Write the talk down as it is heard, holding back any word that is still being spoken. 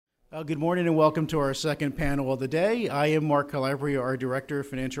Good morning and welcome to our second panel of the day. I am Mark Calabria, our Director of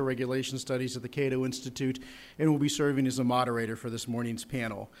Financial Regulation Studies at the Cato Institute, and will be serving as a moderator for this morning's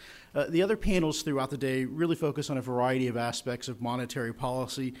panel. The other panels throughout the day really focus on a variety of aspects of monetary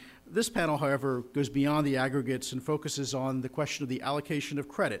policy. This panel, however, goes beyond the aggregates and focuses on the question of the allocation of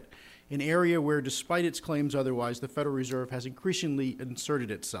credit, an area where, despite its claims otherwise, the Federal Reserve has increasingly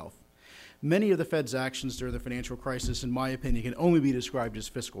inserted itself. Many of the Fed's actions during the financial crisis, in my opinion, can only be described as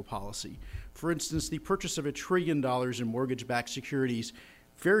fiscal policy. For instance, the purchase of $1 trillion in mortgage-backed securities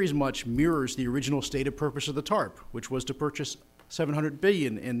very much mirrors the original stated purpose of the TARP, which was to purchase $700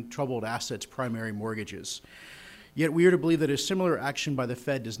 billion in troubled assets primary mortgages. Yet we are to believe that a similar action by the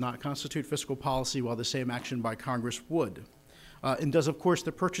Fed does not constitute fiscal policy, while the same action by Congress would. And does, of course,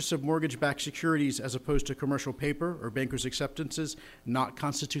 the purchase of mortgage-backed securities as opposed to commercial paper or bankers' acceptances not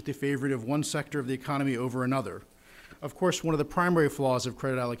constitute the favorite of one sector of the economy over another? Of course, one of the primary flaws of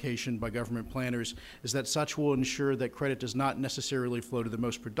credit allocation by government planners is that such will ensure that credit does not necessarily flow to the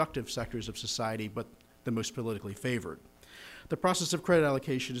most productive sectors of society, but the most politically favored. The process of credit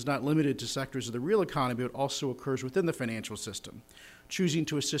allocation is not limited to sectors of the real economy, but also occurs within the financial system. Choosing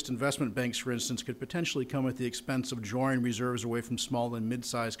to assist investment banks, for instance, could potentially come at the expense of drawing reserves away from small and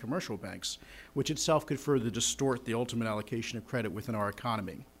mid-sized commercial banks, which itself could further distort the ultimate allocation of credit within our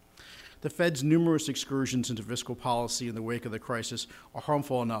economy. The Fed's numerous excursions into fiscal policy in the wake of the crisis are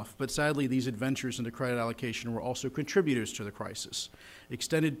harmful enough, but sadly these adventures into credit allocation were also contributors to the crisis.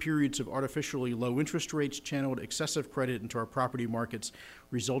 Extended periods of artificially low interest rates channeled excessive credit into our property markets,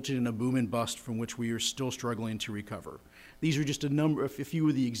 resulting in a boom and bust from which we are still struggling to recover. These are just a few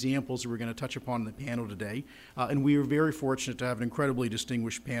of the examples that we're going to touch upon in the panel today, and we are very fortunate to have an incredibly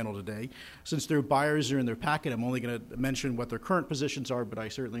distinguished panel today. Since their buyers are in their packet, I'm only going to mention what their current positions are, but I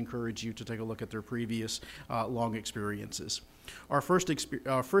certainly encourage you to take a look at their previous long experiences. Our first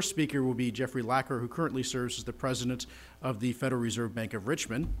speaker will be Jeffrey Lacker, who currently serves as the president of the Federal Reserve Bank of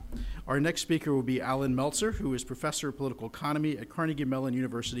Richmond. Our next speaker will be Alan Meltzer, who is professor of political economy at Carnegie Mellon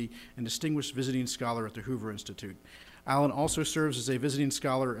University and distinguished visiting scholar at the Hoover Institute. Alan also serves as a visiting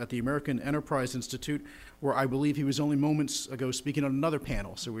scholar at the American Enterprise Institute, where I believe he was only moments ago speaking on another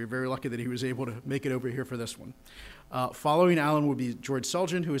panel, so we're very lucky that he was able to make it over here for this one. Following Alan will be George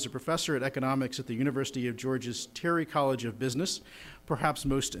Selgin, who is a professor at economics at the University of Georgia's Terry College of Business. Perhaps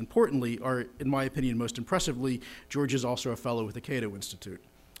most importantly, or in my opinion most impressively, George is also a fellow with the Cato Institute.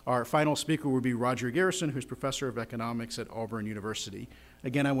 Our final speaker will be Roger Garrison, who's professor of economics at Auburn University.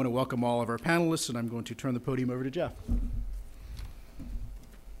 Again, I want to welcome all of our panelists, and I'm going to turn the podium over to Jeff.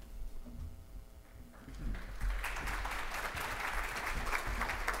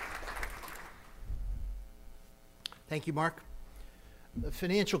 Thank you, Mark. The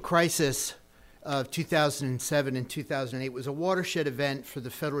financial crisis of 2007 and 2008 was a watershed event for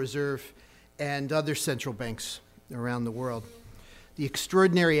the Federal Reserve and other central banks around the world. The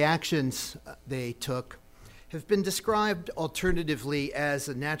extraordinary actions they took have been described alternatively as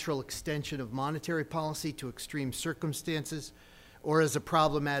a natural extension of monetary policy to extreme circumstances or as a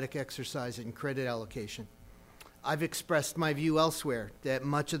problematic exercise in credit allocation. I've expressed my view elsewhere that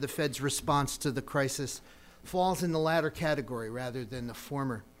much of the Fed's response to the crisis falls in the latter category rather than the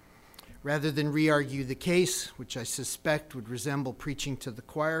former. Rather than re-argue the case, which I suspect would resemble preaching to the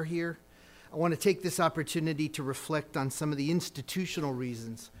choir here, I want to take this opportunity to reflect on some of the institutional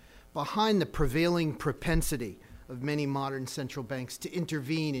reasons behind the prevailing propensity of many modern central banks to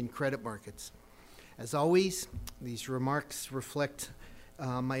intervene in credit markets. As always, these remarks reflect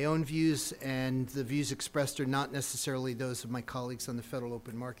my own views, and the views expressed are not necessarily those of my colleagues on the Federal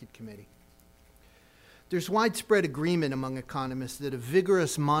Open Market Committee. There's widespread agreement among economists that a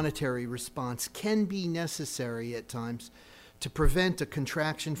vigorous monetary response can be necessary at times to prevent a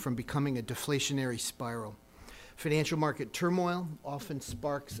contraction from becoming a deflationary spiral. Financial market turmoil often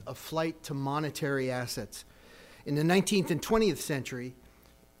sparks a flight to monetary assets. In the 19th and 20th century,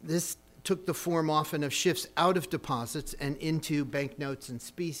 this took the form often of shifts out of deposits and into banknotes and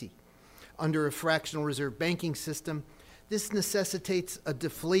specie. Under a fractional reserve banking system, this necessitates a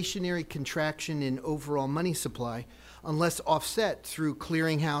deflationary contraction in overall money supply unless offset through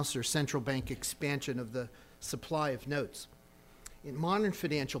clearinghouse or central bank expansion of the supply of notes. In modern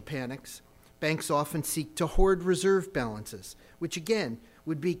financial panics, banks often seek to hoard reserve balances, which again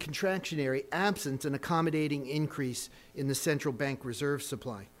would be contractionary absent an accommodating increase in the central bank reserve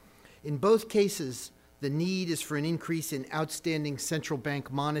supply. In both cases, the need is for an increase in outstanding central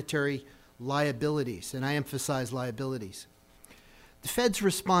bank monetary liabilities, and I emphasize liabilities. The Fed's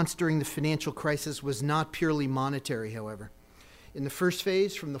response during the financial crisis was not purely monetary, however. In the first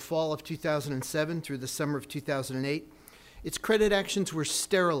phase, from the fall of 2007 through the summer of 2008, its credit actions were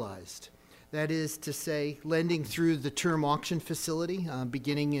sterilized. That is to say, lending through the term auction facility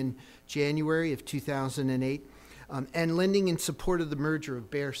beginning in January of 2008, and lending in support of the merger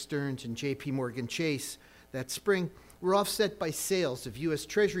of Bear Stearns and J.P. Morgan Chase that spring were offset by sales of U.S.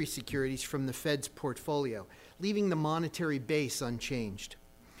 Treasury securities from the Fed's portfolio, leaving the monetary base unchanged.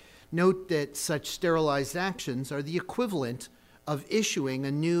 Note that such sterilized actions are the equivalent of issuing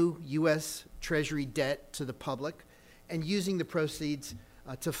a new U.S. Treasury debt to the public and using the proceeds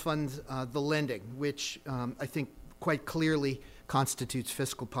to fund the lending, which I think quite clearly constitutes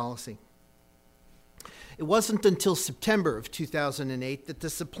fiscal policy. It wasn't until September of 2008 that the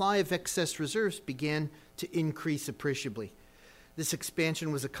supply of excess reserves began to increase appreciably. This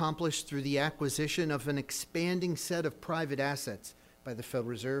expansion was accomplished through the acquisition of an expanding set of private assets by the Federal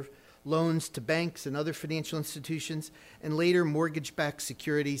Reserve, loans to banks and other financial institutions, and later mortgage-backed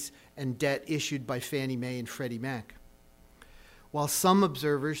securities and debt issued by Fannie Mae and Freddie Mac. While some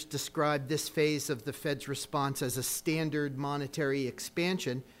observers describe this phase of the Fed's response as a standard monetary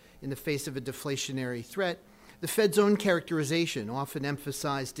expansion in the face of a deflationary threat, the Fed's own characterization often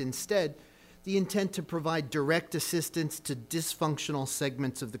emphasized instead the intent to provide direct assistance to dysfunctional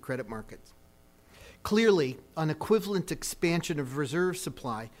segments of the credit markets. Clearly, an equivalent expansion of reserve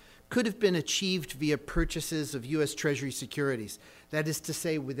supply could have been achieved via purchases of U.S. Treasury securities, that is to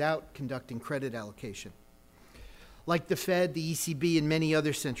say, without conducting credit allocation. Like the Fed, the ECB, and many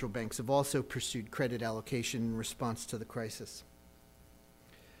other central banks have also pursued credit allocation in response to the crisis.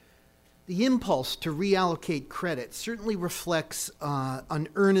 The impulse to reallocate credit certainly reflects an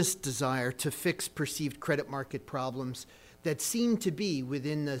earnest desire to fix perceived credit market problems that seem to be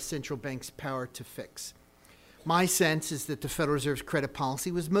within the central bank's power to fix. My sense is that the Federal Reserve's credit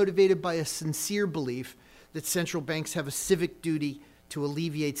policy was motivated by a sincere belief that central banks have a civic duty to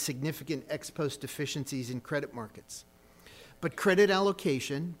alleviate significant ex post deficiencies in credit markets. But credit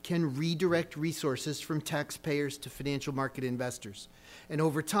allocation can redirect resources from taxpayers to financial market investors, and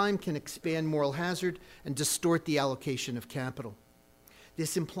over time can expand moral hazard and distort the allocation of capital.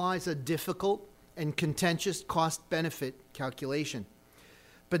 This implies a difficult and contentious cost-benefit calculation.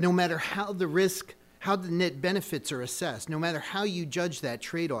 But no matter how the net benefits are assessed, no matter how you judge that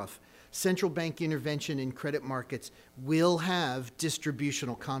trade-off, central bank intervention in credit markets will have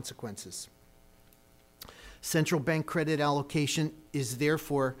distributional consequences. Central bank credit allocation is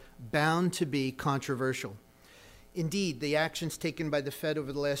therefore bound to be controversial. Indeed, the actions taken by the Fed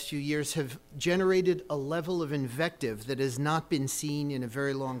over the last few years have generated a level of invective that has not been seen in a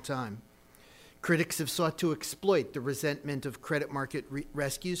very long time. Critics have sought to exploit the resentment of credit market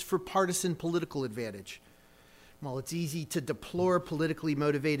rescues for partisan political advantage. While it's easy to deplore politically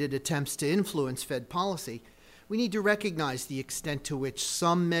motivated attempts to influence Fed policy, we need to recognize the extent to which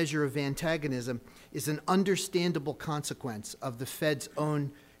some measure of antagonism is an understandable consequence of the Fed's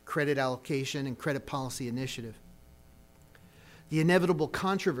own credit allocation and credit policy initiative. The inevitable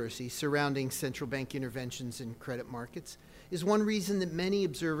controversy surrounding central bank interventions in credit markets is one reason that many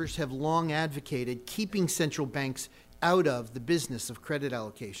observers have long advocated keeping central banks out of the business of credit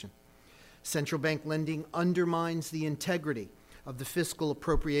allocation. Central bank lending undermines the integrity of the fiscal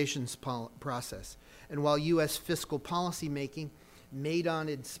appropriations process. And while U.S. fiscal policy making may not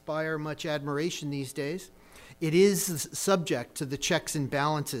inspire much admiration these days, it is subject to the checks and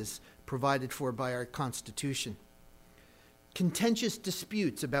balances provided for by our Constitution. Contentious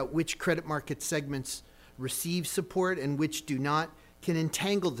disputes about which credit market segments receive support and which do not can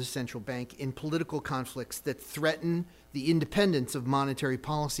entangle the central bank in political conflicts that threaten the independence of monetary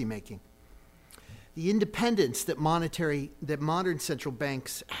policy making. The independence that modern central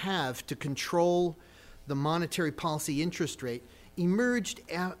banks have to control the monetary policy interest rate emerged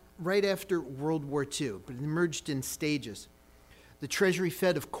right after World War II, but it emerged in stages. The Treasury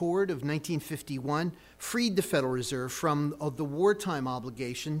Fed Accord of 1951 freed the Federal Reserve from the wartime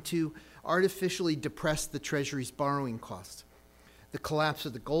obligation to artificially depress the Treasury's borrowing costs. The collapse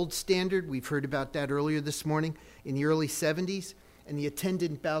of the gold standard, we've heard about that earlier this morning, in the early 70s, and the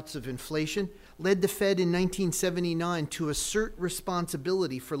attendant bouts of inflation led the Fed in 1979 to assert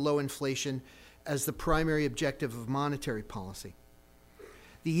responsibility for low inflation as the primary objective of monetary policy.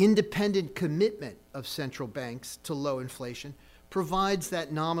 The independent commitment of central banks to low inflation provides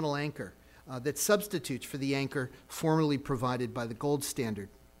that nominal anchor that substitutes for the anchor formerly provided by the gold standard.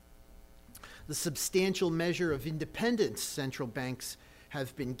 The substantial measure of independence central banks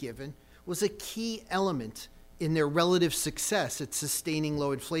have been given was a key element in their relative success at sustaining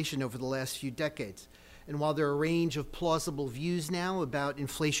low inflation over the last few decades. And while there are a range of plausible views now about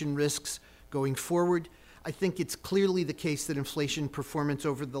inflation risks going forward, I think it's clearly the case that inflation performance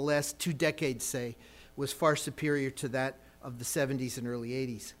over the last 2 decades, say, was far superior to that of the 70s and early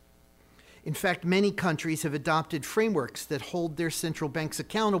 80s. In fact, many countries have adopted frameworks that hold their central banks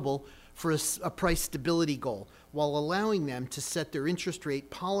accountable for a price stability goal, while allowing them to set their interest rate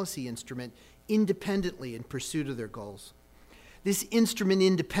policy instrument independently in pursuit of their goals. This instrument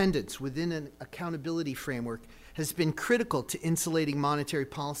independence within an accountability framework has been critical to insulating monetary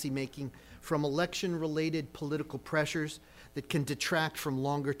policy making from election-related political pressures that can detract from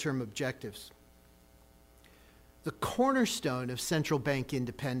longer-term objectives. The cornerstone of central bank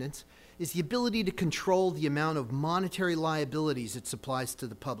independence is the ability to control the amount of monetary liabilities it supplies to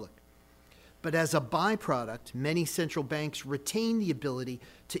the public. But as a byproduct, many central banks retain the ability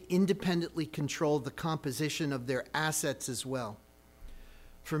to independently control the composition of their assets as well.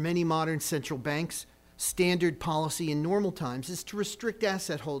 For many modern central banks, standard policy in normal times is to restrict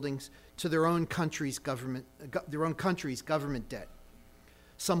asset holdings to their own country's government debt.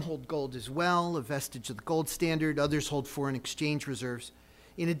 Some hold gold as well, a vestige of the gold standard. Others hold foreign exchange reserves.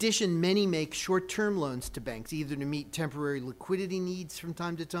 In addition, many make short-term loans to banks, either to meet temporary liquidity needs from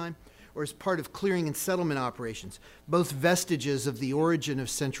time to time or as part of clearing and settlement operations, both vestiges of the origin of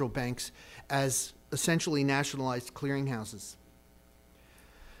central banks as essentially nationalized clearinghouses.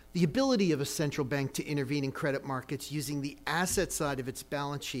 The ability of a central bank to intervene in credit markets using the asset side of its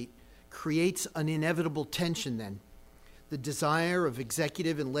balance sheet creates an inevitable tension then. The desire of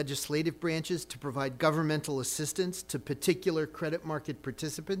executive and legislative branches to provide governmental assistance to particular credit market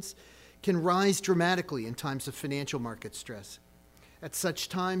participants can rise dramatically in times of financial market stress. At such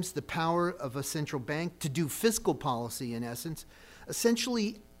times, the power of a central bank to do fiscal policy, in essence,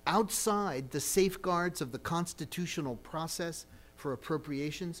 essentially outside the safeguards of the constitutional process for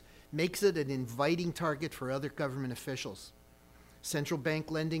appropriations, makes it an inviting target for other government officials. Central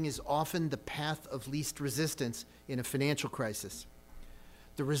bank lending is often the path of least resistance in a financial crisis.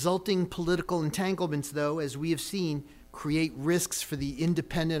 The resulting political entanglements, though, as we have seen, create risks for the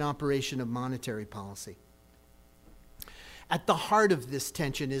independent operation of monetary policy. At the heart of this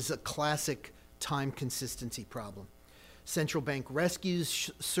tension is a classic time consistency problem. Central bank rescues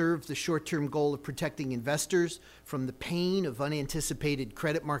serve the short-term goal of protecting investors from the pain of unanticipated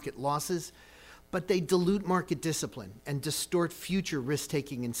credit market losses, but they dilute market discipline and distort future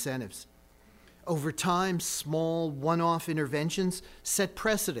risk-taking incentives. Over time, small one-off interventions set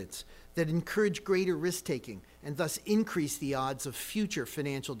precedents that encourage greater risk-taking and thus increase the odds of future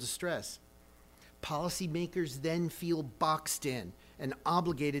financial distress. Policymakers then feel boxed in and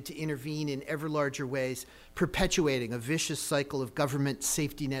obligated to intervene in ever larger ways, perpetuating a vicious cycle of government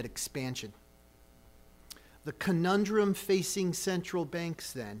safety net expansion. The conundrum facing central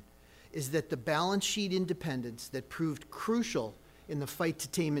banks, then, is that the balance sheet independence that proved crucial in the fight to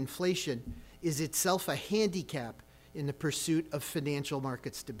tame inflation is itself a handicap in the pursuit of financial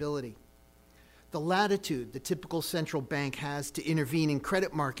market stability. The latitude the typical central bank has to intervene in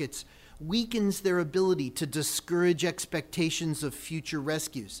credit markets weakens their ability to discourage expectations of future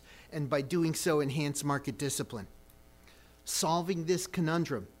rescues, and by doing so enhance market discipline. Solving this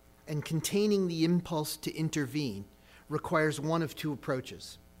conundrum and containing the impulse to intervene requires one of two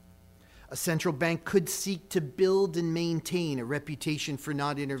approaches. A central bank could seek to build and maintain a reputation for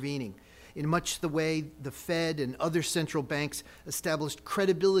not intervening, in much the way the Fed and other central banks established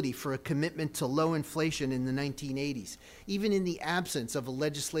credibility for a commitment to low inflation in the 1980s, even in the absence of a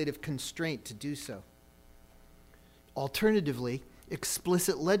legislative constraint to do so. Alternatively,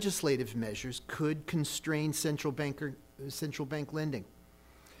 explicit legislative measures could constrain central bank lending.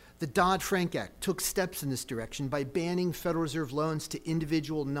 The Dodd-Frank Act took steps in this direction by banning Federal Reserve loans to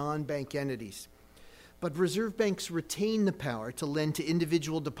individual non-bank entities. But reserve banks retain the power to lend to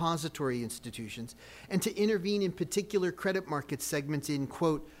individual depository institutions and to intervene in particular credit market segments in,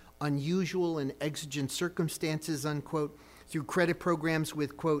 quote, unusual and exigent circumstances, unquote, through credit programs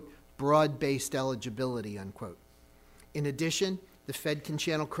with, quote, broad-based eligibility, unquote. In addition, the Fed can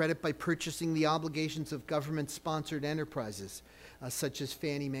channel credit by purchasing the obligations of government-sponsored enterprises, such as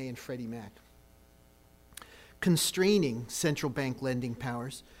Fannie Mae and Freddie Mac. Constraining central bank lending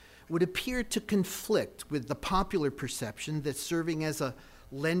powers would appear to conflict with the popular perception that serving as a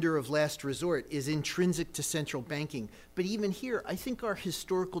lender of last resort is intrinsic to central banking. But even here, I think our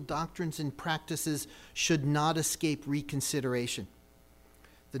historical doctrines and practices should not escape reconsideration.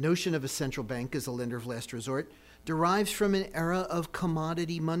 The notion of a central bank as a lender of last resort derives from an era of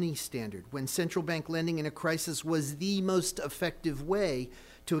commodity money standard, when central bank lending in a crisis was the most effective way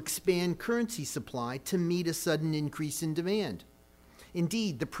to expand currency supply to meet a sudden increase in demand.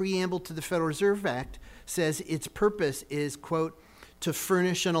 Indeed, the preamble to the Federal Reserve Act says its purpose is, quote, to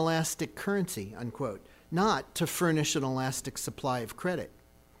furnish an elastic currency, unquote, not to furnish an elastic supply of credit.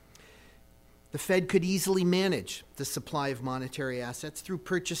 The Fed could easily manage the supply of monetary assets through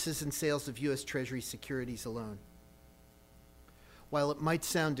purchases and sales of U.S. Treasury securities alone. While it might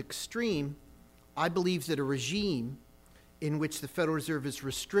sound extreme, I believe that a regime in which the Federal Reserve is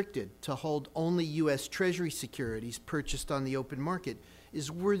restricted to hold only U.S. Treasury securities purchased on the open market is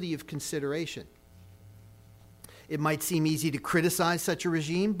worthy of consideration. It might seem easy to criticize such a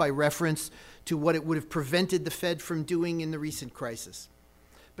regime by reference to what it would have prevented the Fed from doing in the recent crisis.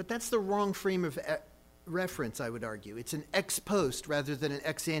 But that's the wrong frame of reference, I would argue. It's an ex post rather than an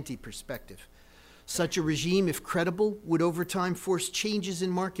ex ante perspective. Such a regime, if credible, would over time force changes in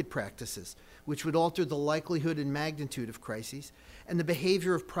market practices, which would alter the likelihood and magnitude of crises and the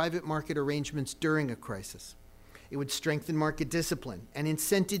behavior of private market arrangements during a crisis. It would strengthen market discipline and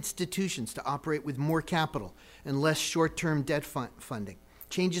incent institutions to operate with more capital and less short-term debt funding,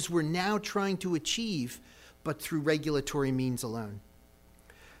 changes we're now trying to achieve, but through regulatory means alone.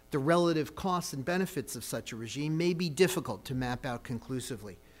 The relative costs and benefits of such a regime may be difficult to map out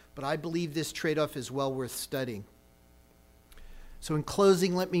conclusively, but I believe this trade-off is well worth studying. So in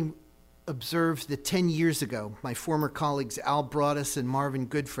closing, let me observe that 10 years ago, my former colleagues Al Broadus and Marvin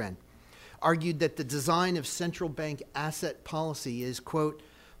Goodfriend argued that the design of central bank asset policy is, quote,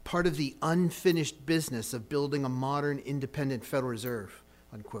 part of the unfinished business of building a modern independent Federal Reserve,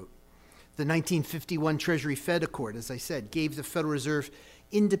 unquote. The 1951 Treasury Fed Accord, as I said, gave the Federal Reserve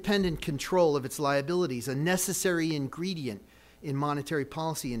independent control of its liabilities, a necessary ingredient in monetary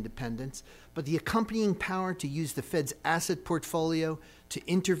policy independence, but the accompanying power to use the Fed's asset portfolio to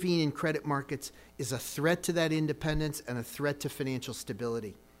intervene in credit markets is a threat to that independence and a threat to financial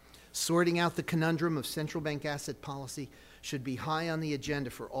stability. Sorting out the conundrum of central bank asset policy should be high on the agenda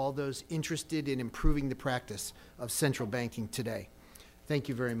for all those interested in improving the practice of central banking today. Thank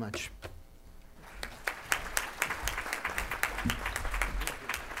you very much.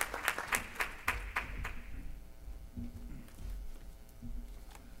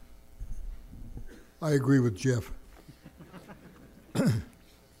 I agree with Jeff.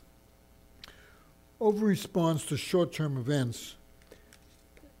 Over-response to short-term events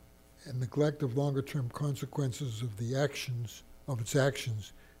and neglect of longer-term consequences of its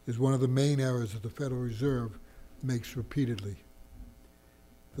actions is one of the main errors that the Federal Reserve makes repeatedly.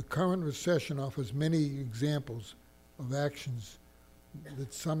 The current recession offers many examples of actions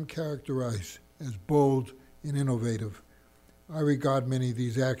that some characterize as bold and innovative. I regard many of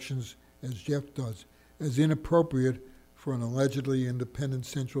these actions, as Jeff does, as inappropriate for an allegedly independent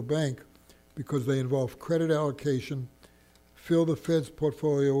central bank because they involve credit allocation, fill the Fed's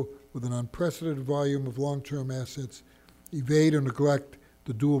portfolio with an unprecedented volume of long-term assets, evade or neglect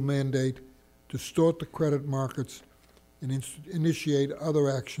the dual mandate, distort the credit markets, and initiate other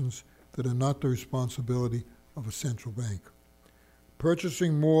actions that are not the responsibility of a central bank.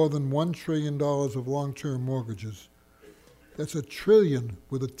 Purchasing more than $1 trillion of long-term mortgages, that's a trillion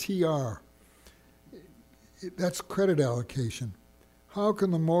with a TR. That's credit allocation. How can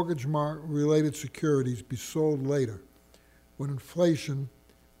the mortgage-related securities be sold later when inflation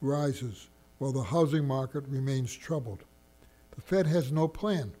rises while the housing market remains troubled? The Fed has no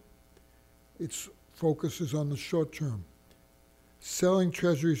plan. Its focus is on the short term. Selling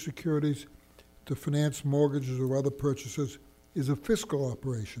Treasury securities to finance mortgages or other purchases is a fiscal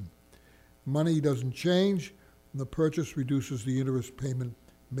operation. Money doesn't change, and the purchase reduces the interest payment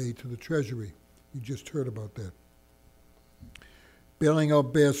made to the Treasury. You just heard about that. Bailing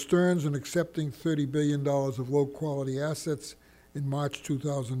out Bear Stearns and accepting $30 billion of low-quality assets in March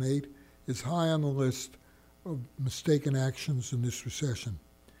 2008 is high on the list of mistaken actions in this recession.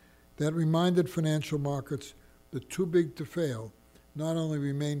 That reminded financial markets that too big to fail not only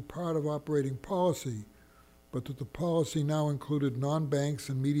remained part of operating policy, but that the policy now included non-banks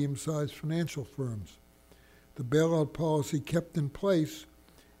and medium-sized financial firms. The bailout policy kept in place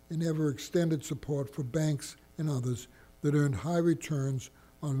and ever extended support for banks and others that earned high returns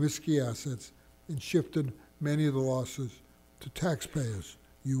on risky assets and shifted many of the losses to taxpayers,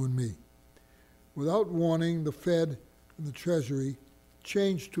 you and me. Without warning, the Fed and the Treasury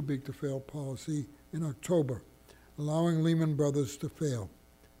changed too big to fail policy in October, allowing Lehman Brothers to fail.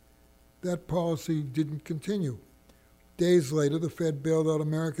 That policy didn't continue. Days later, the Fed bailed out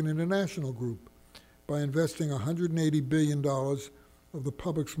American International Group by investing $180 billion of the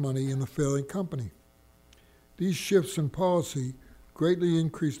public's money in the failing company. These shifts in policy greatly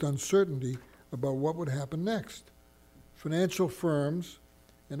increased uncertainty about what would happen next. Financial firms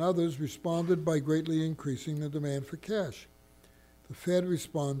and others responded by greatly increasing the demand for cash. The Fed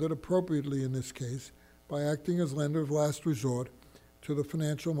responded appropriately in this case by acting as lender of last resort to the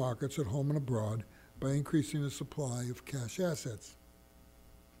financial markets at home and abroad by increasing the supply of cash assets.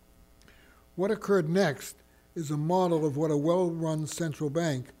 What occurred next is a model of what a well-run central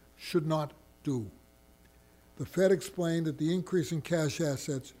bank should not do. The Fed explained that the increase in cash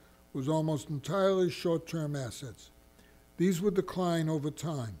assets was almost entirely short-term assets. These would decline over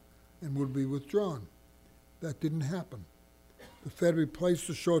time and would be withdrawn. That didn't happen. The Fed replaced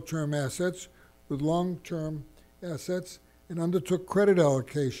the short-term assets with long-term assets and undertook credit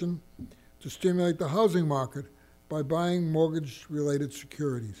allocation to stimulate the housing market by buying mortgage-related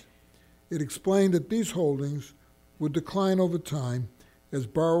securities. It explained that these holdings would decline over time as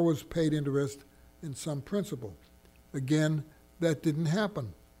borrowers paid interest and some principal. Again, that didn't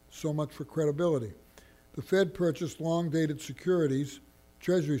happen. So much for credibility. The Fed purchased long-dated securities,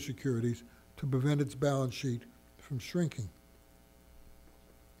 Treasury securities, to prevent its balance sheet from shrinking.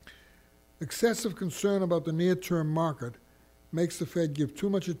 Excessive concern about the near-term market makes the Fed give too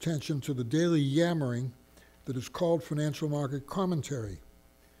much attention to the daily yammering that is called financial market commentary.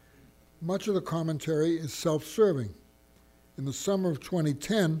 Much of the commentary is self-serving. In the summer of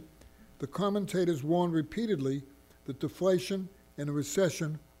 2010, the commentators warned repeatedly that deflation and a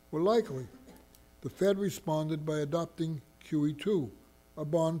recession were likely. The Fed responded by adopting QE2, a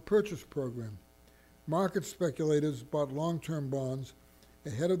bond purchase program. Market speculators bought long-term bonds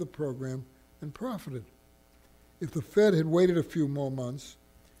ahead of the program and profited. If the Fed had waited a few more months,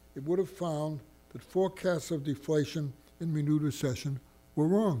 it would have found that forecasts of deflation and renewed recession were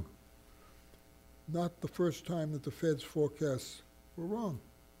wrong. Not the first time that the Fed's forecasts were wrong.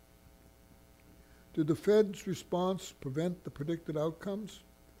 Did the Fed's response prevent the predicted outcomes?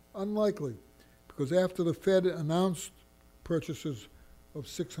 Unlikely, because after the Fed announced purchases of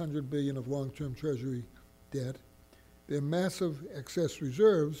 $600 billion of long-term Treasury debt, their massive excess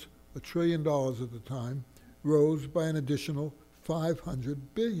reserves, $1 trillion at the time, rose by an additional $500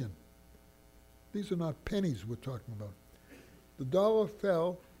 billion. These are not pennies we're talking about. The dollar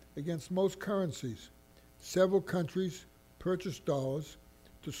fell against most currencies. Several countries purchased dollars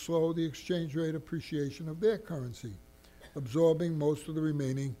to slow the exchange rate appreciation of their currency, absorbing most of the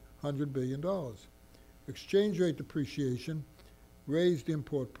remaining $100 billion. Exchange rate depreciation raised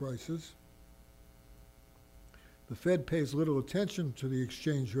import prices. The Fed pays little attention to the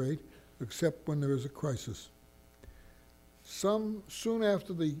exchange rate except when there is a crisis. Soon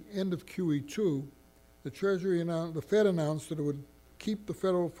after the end of QE2, the Fed announced that it would keep the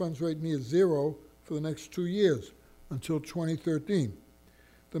federal funds rate near zero for the next 2 years, until 2013.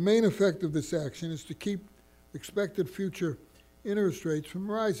 The main effect of this action is to keep expected future interest rates from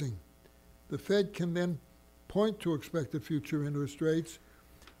rising. The Fed can then point to expected future interest rates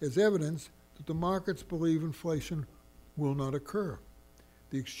as evidence that the markets believe inflation will not occur.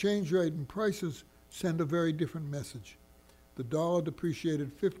 The exchange rate and prices send a very different message. The dollar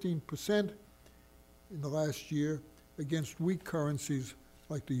depreciated 15% in the last year against weak currencies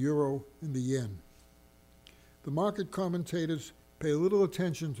like the euro and the yen. The market commentators pay little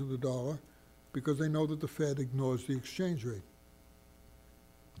attention to the dollar because they know that the Fed ignores the exchange rate.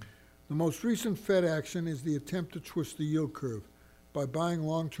 The most recent Fed action is the attempt to twist the yield curve by buying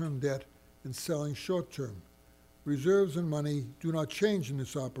long-term debt and selling short-term. Reserves and money do not change in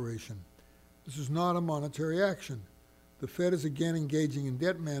this operation. This is not a monetary action. The Fed is again engaging in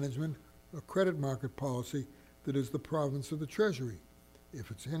debt management, a credit market policy that is the province of the Treasury,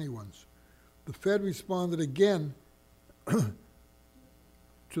 if it's anyone's. The Fed responded again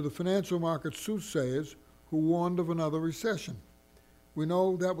to the financial market soothsayers who warned of another recession. We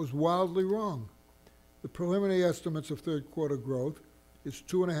know that was wildly wrong. The preliminary estimates of third quarter growth is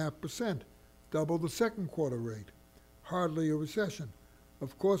 2.5%, double the second quarter rate. Hardly a recession.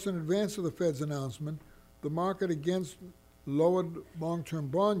 Of course, in advance of the Fed's announcement, the market again lowered long-term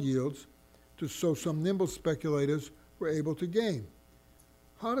bond yields so some nimble speculators were able to gain.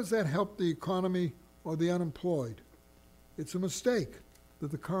 How does that help the economy or the unemployed? It's a mistake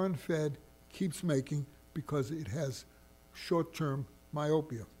that the current Fed keeps making because it has short-term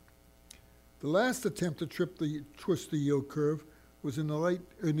myopia. The last attempt to twist the yield curve was in the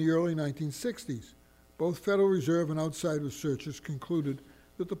early 1960s. Both Federal Reserve and outside researchers concluded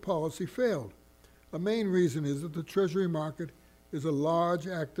that the policy failed. A main reason is that the Treasury market is a large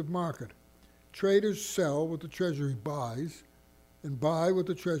active market. Traders sell what the Treasury buys and buy what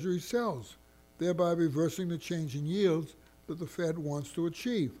the Treasury sells, thereby reversing the change in yields that the Fed wants to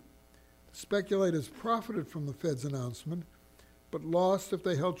achieve. Speculators profited from the Fed's announcement, but lost if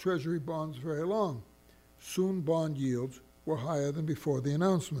they held Treasury bonds very long. Soon bond yields were higher than before the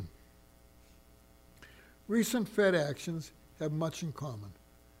announcement. Recent Fed actions have much in common.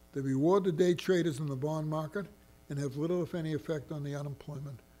 They reward the day traders in the bond market and have little, if any, effect on the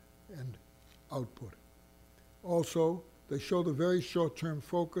unemployment and output. Also, they show the very short-term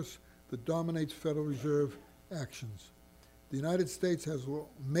focus that dominates Federal Reserve actions. The United States has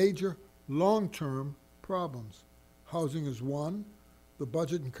major long-term problems. Housing is one, the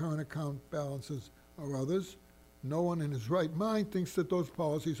budget and current account balances are others. No one in his right mind thinks that those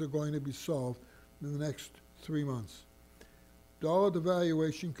policies are going to be solved in the next 3 months. Dollar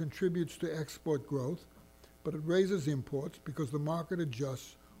devaluation contributes to export growth, but it raises imports because the market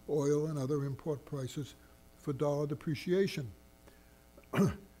adjusts oil and other import prices for dollar depreciation.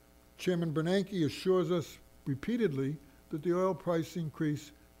 Chairman Bernanke assures us repeatedly that the oil price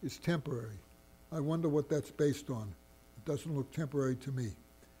increase is temporary. I wonder what that's based on. It doesn't look temporary to me.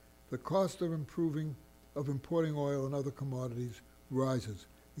 The cost of importing oil and other commodities rises,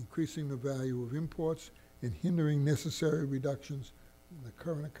 increasing the value of imports and hindering necessary reductions in the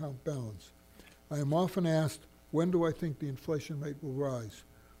current account balance. I am often asked, when do I think the inflation rate will rise?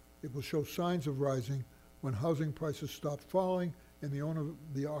 It will show signs of rising when housing prices stop falling and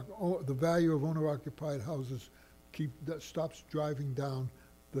the value of owner-occupied houses stops driving down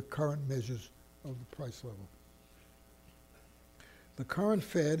the current measures of the price level. The current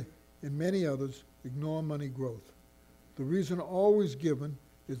Fed and many others ignore money growth. The reason always given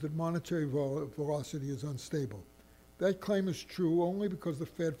is that monetary velocity is unstable. That claim is true only because the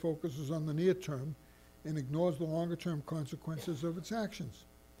Fed focuses on the near term and ignores the longer-term consequences of its actions.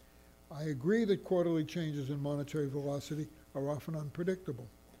 I agree that quarterly changes in monetary velocity are often unpredictable.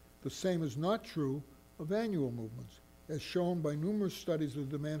 The same is not true of annual movements, as shown by numerous studies of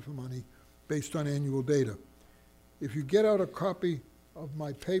demand for money based on annual data. If you get out a copy of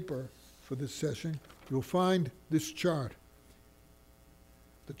my paper for this session, you'll find this chart.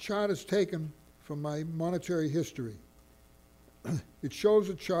 The chart is taken from my monetary history. It shows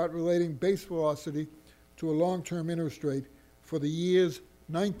a chart relating base velocity to a long-term interest rate for the years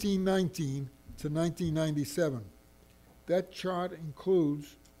 1919 to 1997. That chart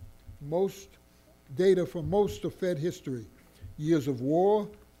includes most data for most of Fed history, years of war,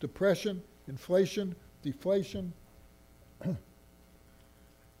 depression, inflation, deflation,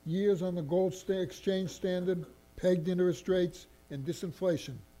 years on the gold exchange standard, pegged interest rates, and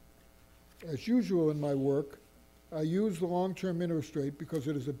disinflation. As usual in my work, I use the long-term interest rate because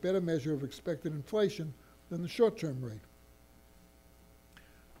it is a better measure of expected inflation than the short-term rate.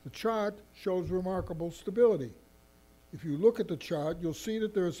 The chart shows remarkable stability. If you look at the chart, you'll see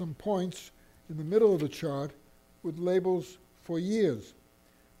that there are some points in the middle of the chart with labels for years.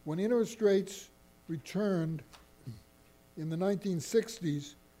 When interest rates returned in the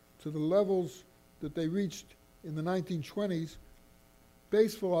 1960s to the levels that they reached in the 1920s,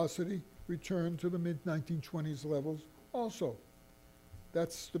 base velocity returned to the mid-1920s levels also.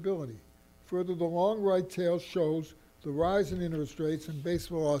 That's stability. Further, the long right tail shows the rise in interest rates and base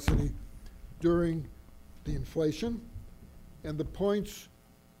velocity during the inflation, and the points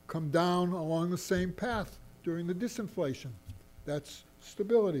come down along the same path during the disinflation. That's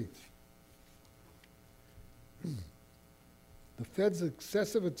stability. The Fed's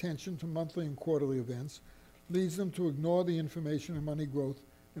excessive attention to monthly and quarterly events leads them to ignore the information of money growth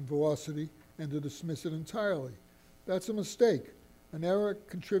and velocity and to dismiss it entirely. That's a mistake, an error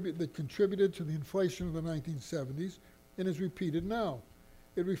that contributed to the inflation of the 1970s and is repeated now.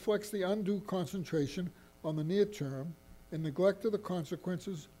 It reflects the undue concentration on the near term and neglect of the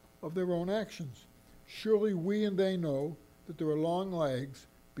consequences of their own actions. Surely we and they know that there are long lags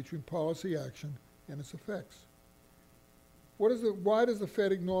between policy action and its effects. Why does the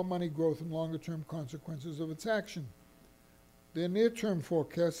Fed ignore money growth and longer-term consequences of its action? Their near-term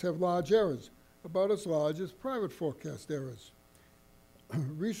forecasts have large errors, about as large as private forecast errors.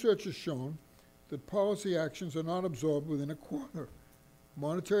 Research has shown that policy actions are not absorbed within a quarter.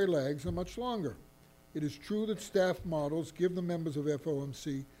 Monetary lags are much longer. It is true that staff models give the members of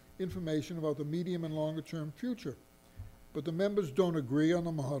FOMC information about the medium and longer-term future, but the members don't agree on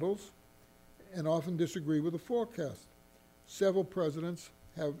the models and often disagree with the forecast. Several presidents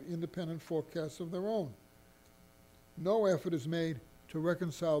have independent forecasts of their own. No effort is made to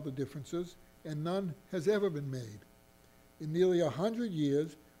reconcile the differences, and none has ever been made. In nearly 100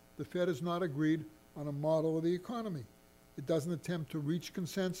 years, the Fed has not agreed on a model of the economy. It doesn't attempt to reach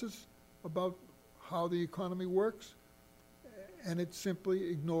consensus about how the economy works, and it simply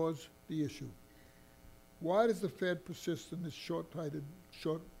ignores the issue. Why does the Fed persist in this short-sighted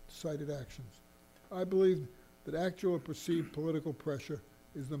actions? I believe that actual or perceived political pressure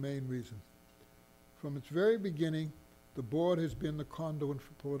is the main reason. From its very beginning, the board has been the conduit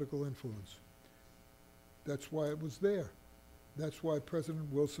for political influence. That's why it was there. That's why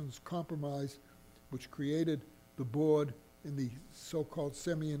President Wilson's compromise, which created the board and the so-called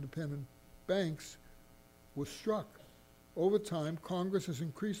semi-independent banks, was struck. Over time, Congress has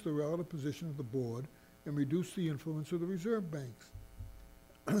increased the relative position of the board and reduced the influence of the reserve banks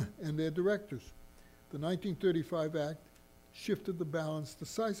and their directors. The 1935 Act shifted the balance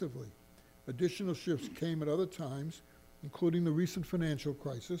decisively. Additional shifts came at other times, including the recent financial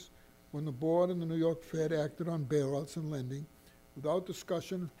crisis, when the board and the New York Fed acted on bailouts and lending without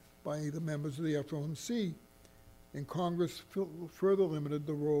discussion by either members of the FOMC, and Congress further limited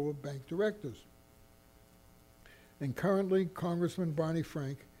the role of bank directors. And currently, Congressman Barney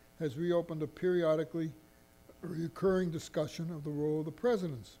Frank has reopened a periodically recurring discussion of the role of the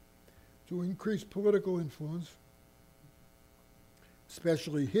presidents. To increase political influence,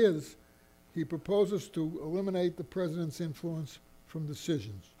 especially his, he proposes to eliminate the president's influence from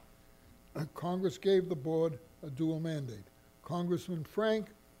decisions. Congress gave the board a dual mandate. Congressman Frank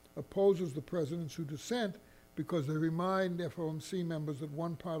opposes the presidents who dissent because they remind FOMC members that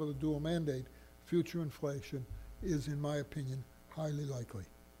one part of the dual mandate, future inflation, is, in my opinion, highly likely.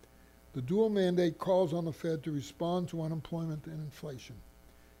 The dual mandate calls on the Fed to respond to unemployment and inflation.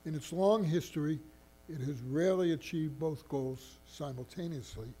 In its long history, it has rarely achieved both goals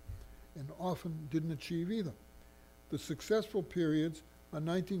simultaneously and often didn't achieve either. The successful periods are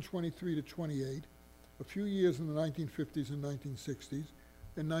 1923 to 28, a few years in the 1950s and 1960s,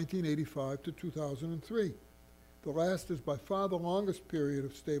 and 1985 to 2003. The last is by far the longest period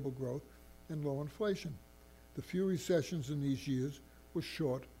of stable growth and low inflation. The few recessions in these years were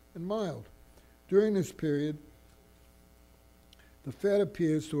short and mild. During this period, the Fed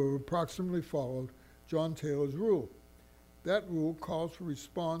appears to have approximately followed John Taylor's rule. That rule calls for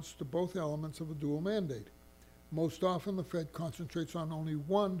response to both elements of a dual mandate. Most often, the Fed concentrates on only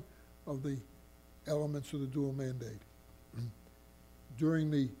one of the elements of the dual mandate.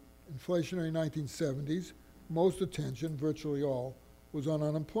 During the inflationary 1970s, most attention, virtually all, was on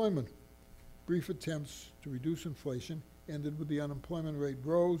unemployment. Brief attempts to reduce inflation ended with the unemployment rate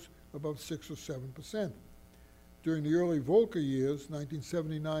rose above 6 or 7%. During the early Volcker years,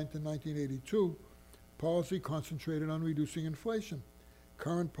 1979 to 1982, policy concentrated on reducing inflation.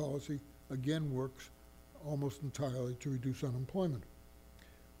 Current policy again works almost entirely to reduce unemployment.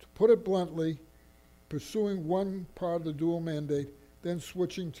 To put it bluntly, pursuing one part of the dual mandate, then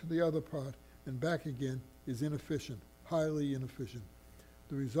switching to the other part and back again is inefficient, highly inefficient.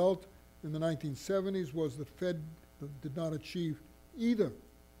 The result in the 1970s was the Fed did not achieve either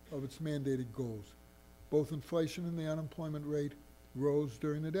of its mandated goals. Both inflation and the unemployment rate rose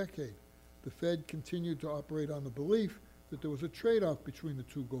during the decade. The Fed continued to operate on the belief that there was a trade-off between the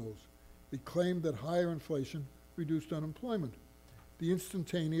two goals. It claimed that higher inflation reduced unemployment. The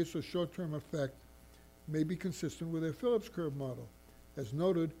instantaneous or short-term effect may be consistent with their Phillips curve model. As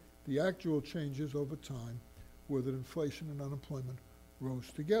noted, the actual changes over time were that inflation and unemployment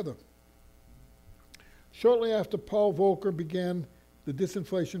rose together. Shortly after Paul Volcker began the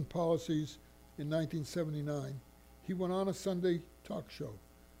disinflation policies in 1979, he went on a Sunday talk show.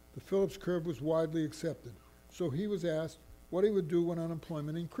 The Phillips curve was widely accepted, so he was asked what he would do when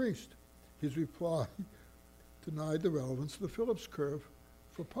unemployment increased. His reply denied the relevance of the Phillips curve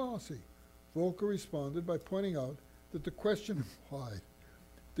for policy. Volcker responded by pointing out that the question implied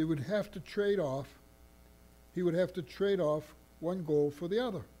he would have to trade off one goal for the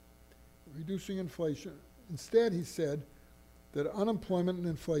other, reducing inflation. Instead, he said that unemployment and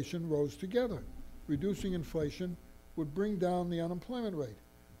inflation rose together. Reducing inflation would bring down the unemployment rate.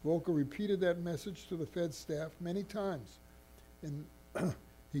 Volcker repeated that message to the Fed staff many times, and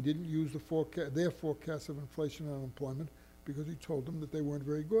he didn't use their forecasts of inflation and unemployment because he told them that they weren't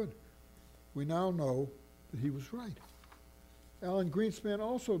very good. We now know that he was right. Alan Greenspan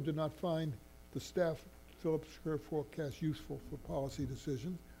also did not find the staff Phillips curve forecast useful for policy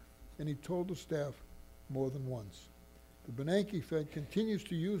decisions, and he told the staff more than once. The Bernanke Fed continues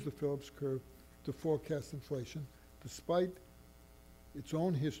to use the Phillips curve to forecast inflation, despite its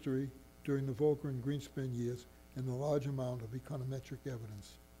own history during the Volcker and Greenspan years and the large amount of econometric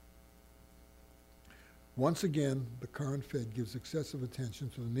evidence. Once again, the current Fed gives excessive attention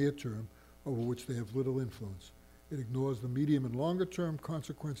to the near term, over which they have little influence. It ignores the medium and longer term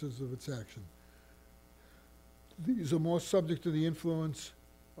consequences of its action. These are more subject to the influence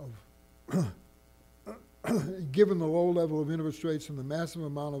of given the low level of interest rates and the massive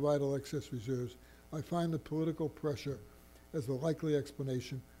amount of idle excess reserves, I find the political pressure as the likely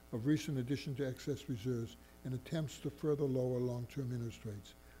explanation of recent addition to excess reserves and attempts to further lower long-term interest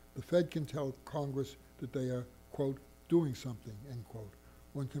rates. The Fed can tell Congress that they are, quote, doing something, end quote.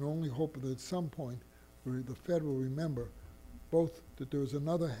 One can only hope that at some point the Fed will remember both that there is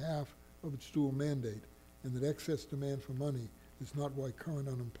another half of its dual mandate and that excess demand for money is not why current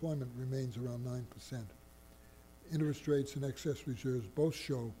unemployment remains around 9%. interest rates and excess reserves both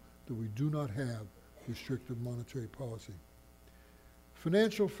show that we do not have restrictive monetary policy.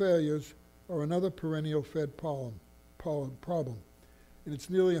 Financial failures are another perennial Fed problem. In its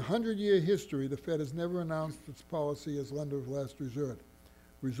nearly 100-year history, the Fed has never announced its policy as lender of last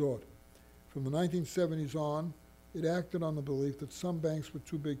resort. From the 1970s on, it acted on the belief that some banks were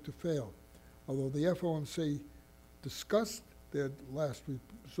too big to fail. Although the FOMC discussed their last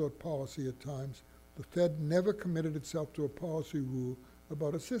resort policy at times, the Fed never committed itself to a policy rule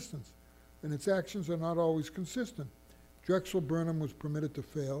about assistance, and its actions are not always consistent. Drexel Burnham was permitted to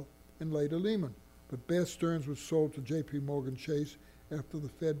fail, and later Lehman, but Bear Stearns was sold to J.P. Morgan Chase after the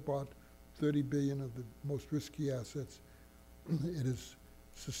Fed bought $30 billion of the most risky assets. It has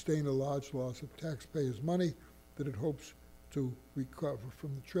sustained a large loss of taxpayers' money that it hopes to recover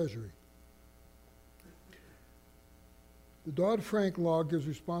from the Treasury. The Dodd-Frank law gives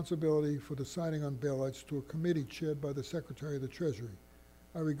responsibility for deciding on bailouts to a committee chaired by the Secretary of the Treasury.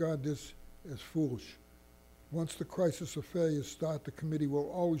 I regard this as foolish. Once the crisis or failures start, the committee will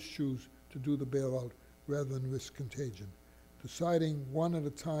always choose to do the bailout rather than risk contagion. Deciding one at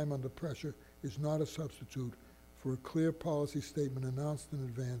a time under pressure is not a substitute for a clear policy statement announced in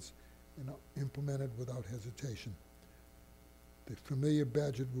advance and implemented without hesitation. The familiar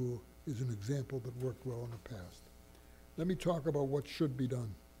Bagehot rule is an example that worked well in the past. Let me talk about what should be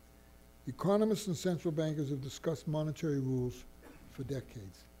done. Economists and central bankers have discussed monetary rules for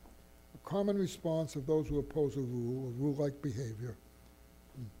decades. A common response of those who oppose a rule or rule-like behavior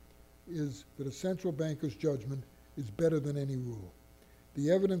is that a central banker's judgment is better than any rule.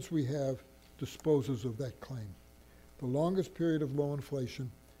 The evidence we have disposes of that claim. The longest period of low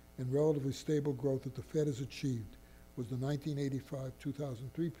inflation and relatively stable growth that the Fed has achieved was the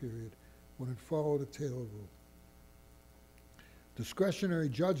 1985-2003 period when it followed a Taylor rule. Discretionary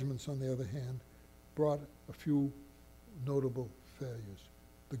judgments, on the other hand, brought a few notable failures.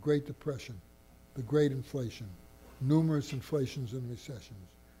 The Great Depression, the Great Inflation, numerous inflations and recessions.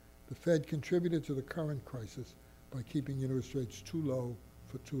 The Fed contributed to the current crisis by keeping interest rates too low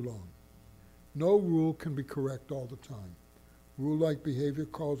for too long. No rule can be correct all the time. Rule-like behavior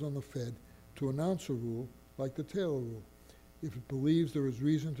calls on the Fed to announce a rule like the Taylor rule. If it believes there is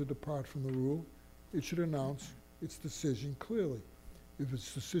reason to depart from the rule, it should announce its decision clearly. If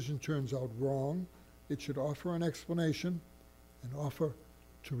its decision turns out wrong, it should offer an explanation and offer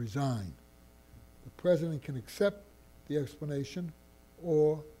to resign. The president can accept the explanation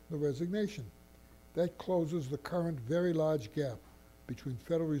or the resignation. That closes the current very large gap between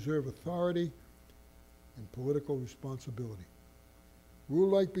Federal Reserve authority and political responsibility.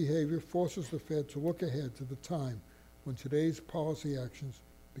 Rule-like behavior forces the Fed to look ahead to the time when today's policy actions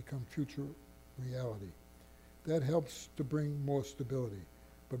become future reality. That helps to bring more stability,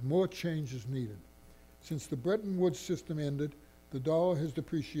 but more change is needed. Since the Bretton Woods system ended, the dollar has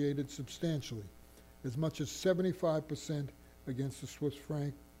depreciated substantially, as much as 75% against the Swiss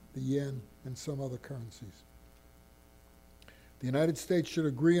franc, the yen, and some other currencies. The United States should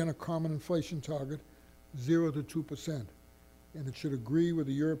agree on a common inflation target, 0 to 2%, and it should agree with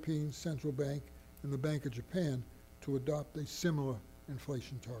the European Central Bank and the Bank of Japan to adopt a similar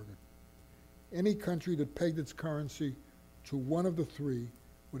inflation target. Any country that pegged its currency to one of the three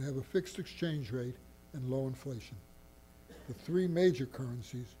would have a fixed exchange rate and low inflation. The three major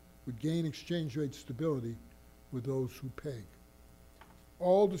currencies would gain exchange rate stability with those who peg.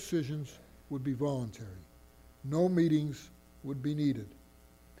 All decisions would be voluntary. No meetings would be needed.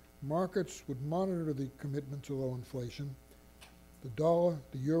 Markets would monitor the commitment to low inflation. The dollar,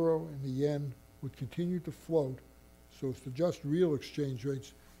 the euro, and the yen would continue to float so as to adjust real exchange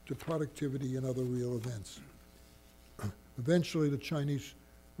rates to productivity and other real events. Eventually, the Chinese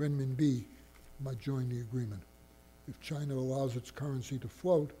renminbi might join the agreement if China allows its currency to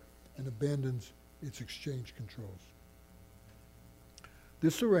float and abandons its exchange controls.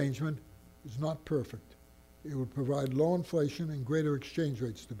 This arrangement is not perfect. It would provide low inflation and greater exchange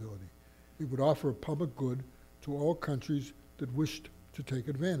rate stability. It would offer a public good to all countries that wished to take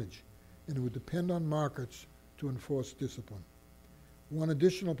advantage, and it would depend on markets to enforce discipline. One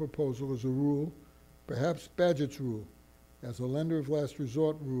additional proposal is a rule, perhaps Bagehot's rule, as a lender of last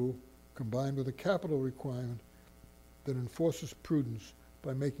resort rule combined with a capital requirement that enforces prudence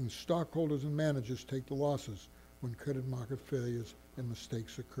by making stockholders and managers take the losses when credit market failures and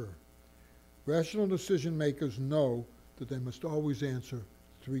mistakes occur. Rational decision makers know that they must always answer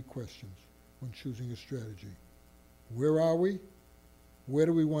three questions when choosing a strategy. Where are we? Where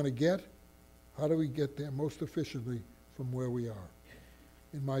do we want to get? How do we get there most efficiently from where we are?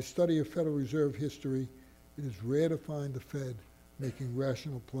 In my study of Federal Reserve history, it is rare to find the Fed making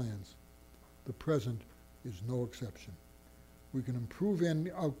rational plans. The present is no exception. We can improve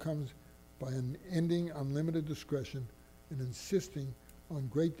outcomes by ending unlimited discretion and insisting on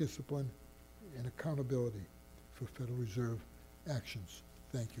great discipline and accountability for Federal Reserve actions.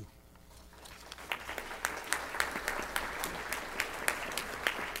 Thank you.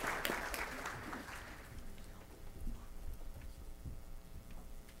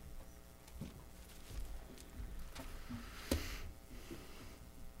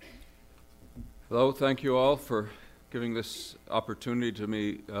 Hello, thank you all for giving this opportunity to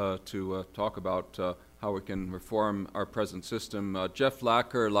me to talk about how we can reform our present system. Jeff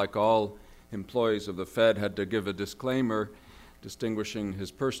Lacker, like all employees of the Fed, had to give a disclaimer distinguishing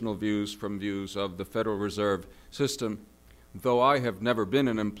his personal views from views of the Federal Reserve System. Though I have never been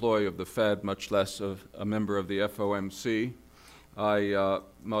an employee of the Fed, much less a member of the FOMC, I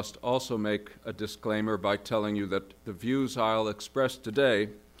must also make a disclaimer by telling you that the views I'll express today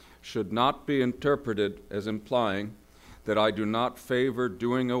should not be interpreted as implying that I do not favor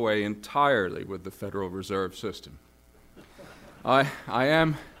doing away entirely with the Federal Reserve System. I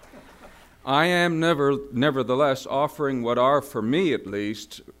am nevertheless offering what are, for me at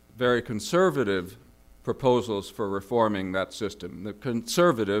least, very conservative proposals for reforming that system. The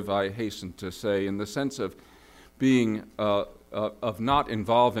conservative, I hasten to say, in the sense of being of not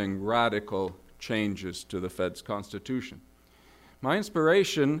involving radical changes to the Fed's constitution. My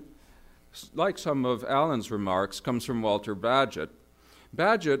inspiration, like some of Alan's remarks, comes from Walter Bagehot.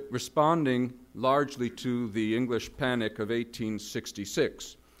 Bagehot, responding largely to the English panic of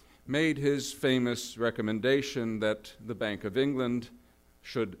 1866, made his famous recommendation that the Bank of England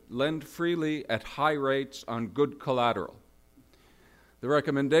should lend freely at high rates on good collateral. The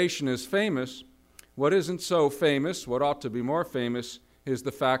recommendation is famous. What isn't so famous, what ought to be more famous, is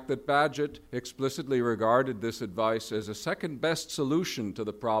the fact that Bagehot explicitly regarded this advice as a second-best solution to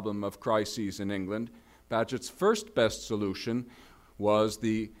the problem of crises in England. Bagehot's first best solution was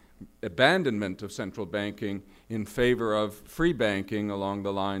the abandonment of central banking in favor of free banking along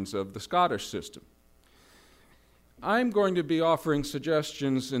the lines of the Scottish system. I'm going to be offering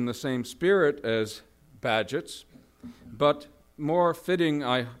suggestions in the same spirit as Bagehot's, but more fitting,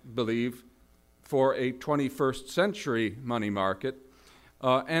 I believe, for a 21st century money market,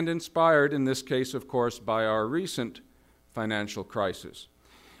 and inspired in this case, of course, by our recent financial crisis.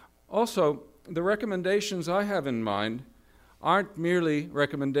 Also, the recommendations I have in mind aren't merely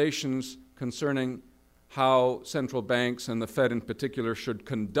recommendations concerning how central banks and the Fed in particular should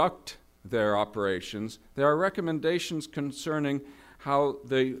conduct their operations. There are recommendations concerning how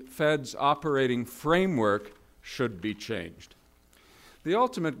the Fed's operating framework should be changed. The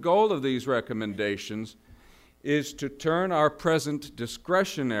ultimate goal of these recommendations is to turn our present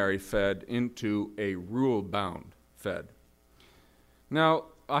discretionary Fed into a rule-bound Fed. Now,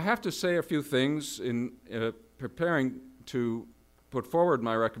 I have to say a few things in preparing to put forward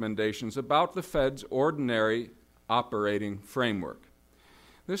my recommendations about the Fed's ordinary operating framework.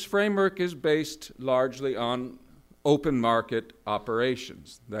 This framework is based largely on open market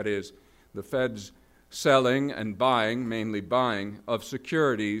operations, that is, the Fed's selling and buying, mainly buying, of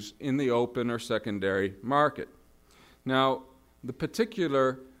securities in the open or secondary market. Now, the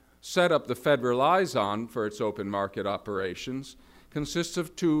particular setup the Fed relies on for its open market operations consists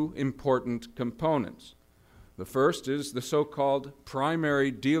of two important components. The first is the so-called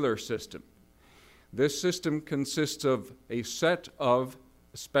primary dealer system. This system consists of a set of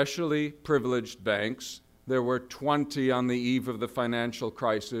specially privileged banks. There were 20 on the eve of the financial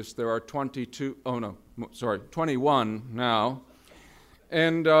crisis. There are 21 now.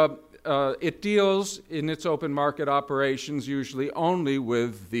 And it deals in its open market operations usually only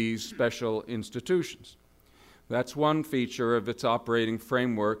with these special institutions. That's one feature of its operating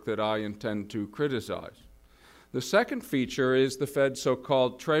framework that I intend to criticize. The second feature is the Fed's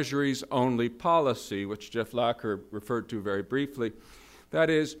so-called treasuries-only policy, which Jeff Lacker referred to very briefly. That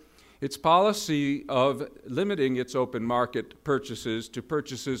is, its policy of limiting its open market purchases to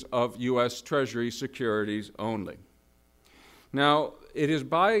purchases of U.S. Treasury securities only. Now, it is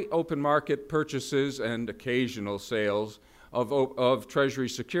by open market purchases and occasional sales of Treasury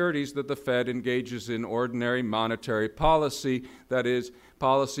securities that the Fed engages in ordinary monetary policy, that is,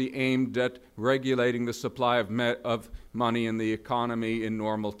 policy aimed at regulating the supply of money in the economy in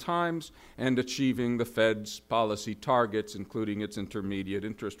normal times and achieving the Fed's policy targets, including its intermediate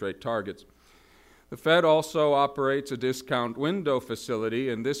interest rate targets. The Fed also operates a discount window facility,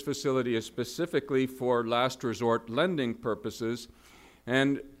 and this facility is specifically for last resort lending purposes.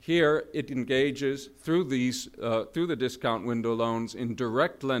 And here it engages through the discount window loans in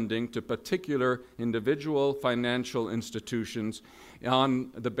direct lending to particular individual financial institutions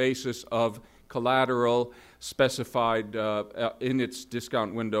on the basis of collateral specified in its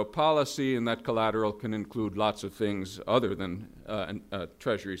discount window policy, and that collateral can include lots of things other than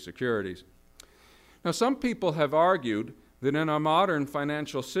Treasury securities. Now, some people have argued that in our modern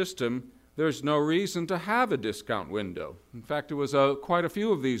financial system, there's no reason to have a discount window. In fact, there was quite a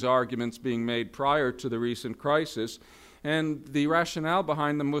few of these arguments being made prior to the recent crisis, and the rationale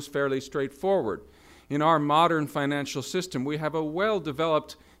behind them was fairly straightforward. In our modern financial system, we have a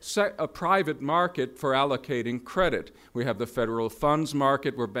well-developed private market for allocating credit. We have the federal funds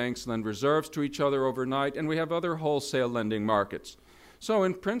market where banks lend reserves to each other overnight, and we have other wholesale lending markets. So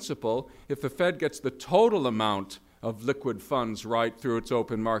in principle, if the Fed gets the total amount of liquid funds right through its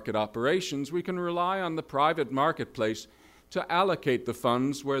open market operations, we can rely on the private marketplace to allocate the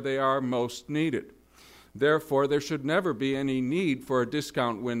funds where they are most needed. Therefore, there should never be any need for a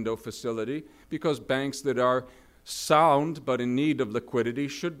discount window facility, because banks that are sound but in need of liquidity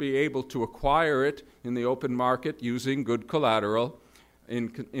should be able to acquire it in the open market using good collateral in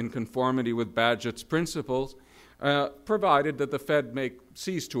conformity with Bagehot's principles, provided that the Fed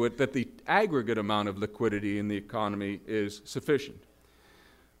sees to it that the aggregate amount of liquidity in the economy is sufficient.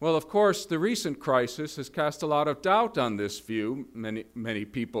 Well, of course, the recent crisis has cast a lot of doubt on this view. Many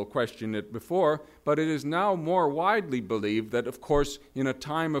people questioned it before, but it is now more widely believed that, of course, in a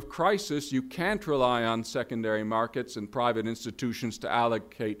time of crisis, you can't rely on secondary markets and private institutions to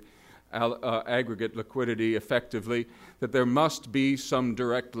allocate aggregate liquidity effectively, that there must be some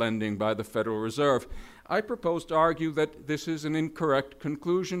direct lending by the Federal Reserve. I propose to argue that this is an incorrect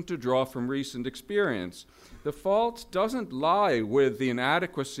conclusion to draw from recent experience. The fault doesn't lie with the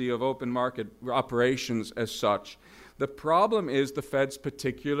inadequacy of open market operations as such. The problem is the Fed's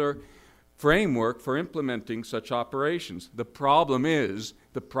particular framework for implementing such operations. The problem is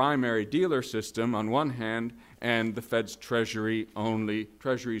the primary dealer system on one hand and the Fed's Treasury's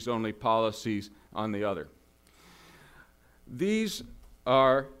only policies on the other. These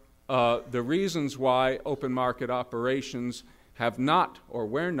are the reasons why open market operations have not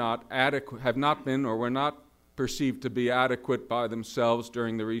been or were not perceived to be adequate by themselves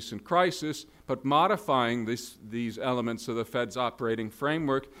during the recent crisis, but modifying these elements of the Fed's operating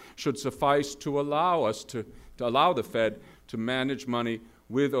framework should suffice to allow the Fed to manage money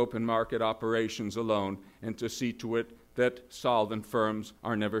with open market operations alone and to see to it that solvent firms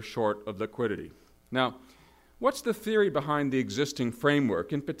are never short of liquidity. Now, what's the theory behind the existing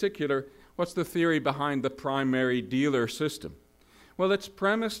framework? In particular, what's the theory behind the primary dealer system? Well, it's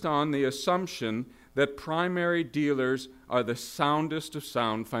premised on the assumption that primary dealers are the soundest of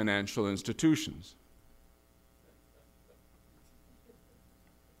sound financial institutions.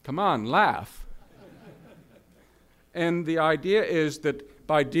 Come on, laugh. And the idea is that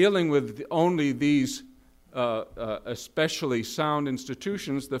by dealing with only these especially sound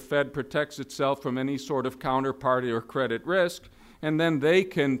institutions, the Fed protects itself from any sort of counterparty or credit risk, and then they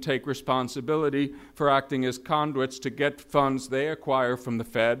can take responsibility for acting as conduits to get funds they acquire from the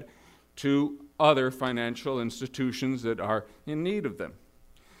Fed to other financial institutions that are in need of them.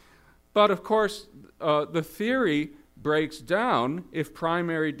 But of course, the theory breaks down if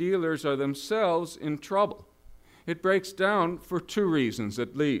primary dealers are themselves in trouble. It breaks down for two reasons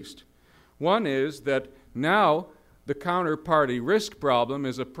at least. One is that now the counterparty risk problem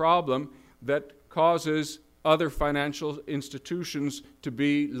is a problem that causes other financial institutions to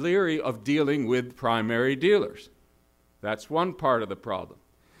be leery of dealing with primary dealers. That's one part of the problem.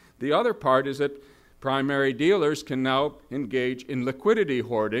 The other part is that primary dealers can now engage in liquidity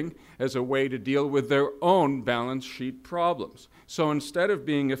hoarding as a way to deal with their own balance sheet problems. So instead of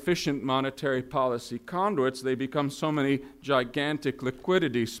being efficient monetary policy conduits, they become so many gigantic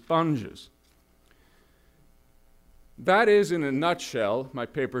liquidity sponges. That is, in a nutshell, my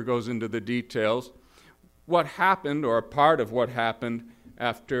paper goes into the details, what happened, or a part of what happened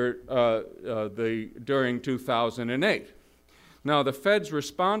after during 2008. Now, the Fed's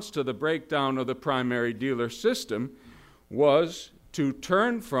response to the breakdown of the primary dealer system was to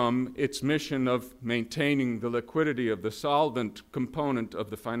turn from its mission of maintaining the liquidity of the solvent component of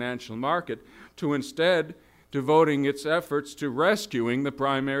the financial market to instead devoting its efforts to rescuing the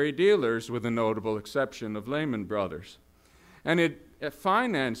primary dealers, with a notable exception of Lehman Brothers. And it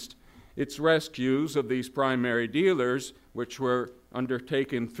financed its rescues of these primary dealers, which were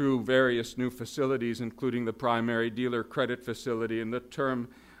undertaken through various new facilities, including the primary dealer credit facility and the term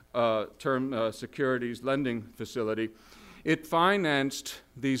securities lending facility. It financed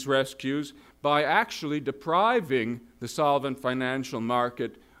these rescues by actually depriving the solvent financial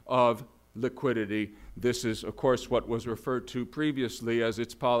market of liquidity. This is, of course, what was referred to previously as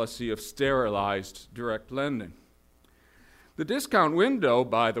its policy of sterilized direct lending. The discount window,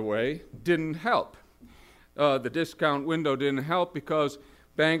 by the way, didn't help. The discount window didn't help because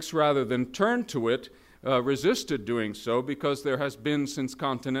banks, rather than turn to it, resisted doing so because there has been, since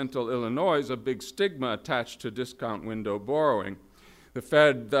continental Illinois, a big stigma attached to discount window borrowing. The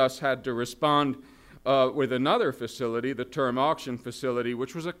Fed thus had to respond with another facility, the term auction facility,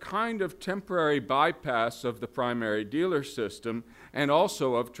 which was a kind of temporary bypass of the primary dealer system and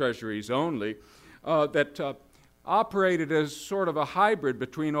also of treasuries only, that operated as sort of a hybrid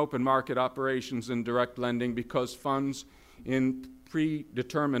between open market operations and direct lending because funds in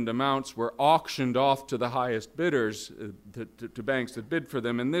predetermined amounts were auctioned off to the highest bidders, to banks that bid for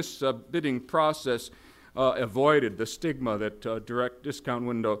them. And this bidding process avoided the stigma that direct discount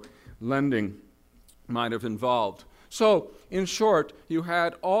window lending might have involved. So, in short, you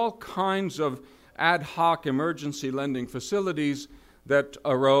had all kinds of ad hoc emergency lending facilities that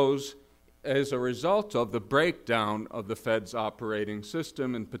arose as a result of the breakdown of the Fed's operating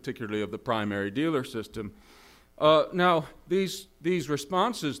system, and particularly of the primary dealer system. Now, these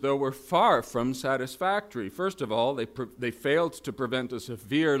responses, though, were far from satisfactory. First of all, they failed to prevent a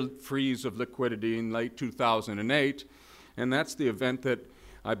severe freeze of liquidity in late 2008, and that's the event that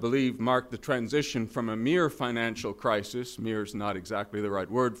I believe marked the transition from a mere financial crisis — mere is not exactly the right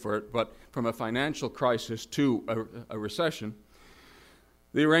word for it — but from a financial crisis to a recession.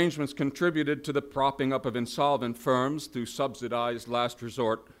 The arrangements contributed to the propping up of insolvent firms through subsidized last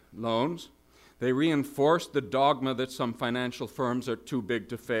resort loans. They reinforced the dogma that some financial firms are too big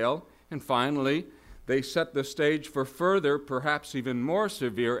to fail. And finally, they set the stage for further, perhaps even more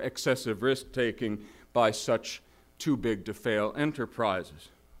severe, excessive risk-taking by such too big to fail enterprises.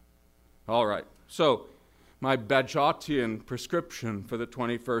 All right, so my Bagehottian prescription for the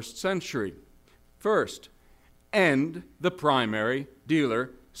 21st century. First, end the primary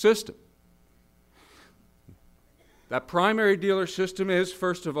dealer system. That primary dealer system is,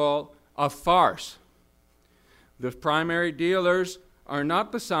 first of all, a farce. The primary dealers are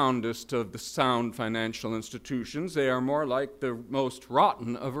not the soundest of the sound financial institutions. They are more like the most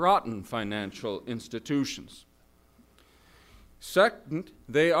rotten of rotten financial institutions. Second,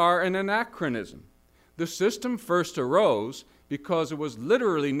 they are an anachronism. The system first arose because it was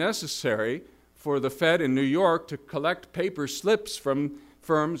literally necessary for the Fed in New York to collect paper slips from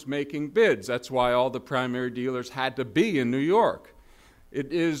firms making bids. That's why all the primary dealers had to be in New York.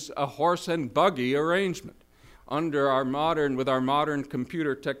 It is a horse and buggy arrangement. With our modern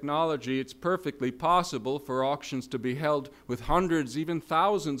computer technology, it's perfectly possible for auctions to be held with hundreds, even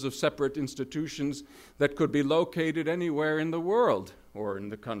thousands of separate institutions that could be located anywhere in the world or in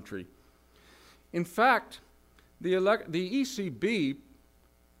the country. In fact, the ECB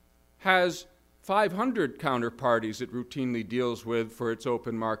has 500 counterparties it routinely deals with for its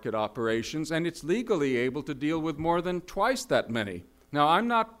open market operations, and it's legally able to deal with more than twice that many. Now,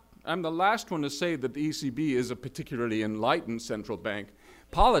 I'm the last one to say that the ECB is a particularly enlightened central bank.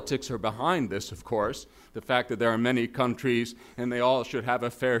 Politics are behind this, of course, the fact that there are many countries and they all should have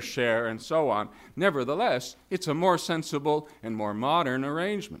a fair share and so on. Nevertheless, it's a more sensible and more modern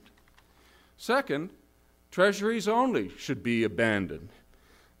arrangement. Second, treasuries only should be abandoned.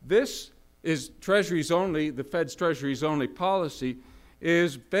 This is treasuries only, the Fed's treasuries only policy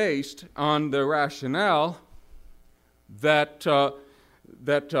is based on the rationale that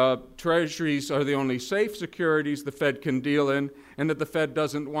treasuries are the only safe securities the Fed can deal in, and that the Fed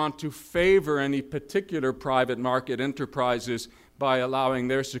doesn't want to favor any particular private market enterprises by allowing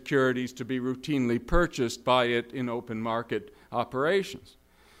their securities to be routinely purchased by it in open market operations.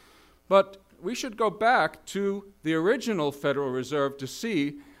 But we should go back to the original Federal Reserve to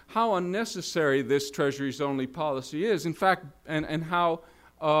see how unnecessary this treasuries-only policy is, in fact, and how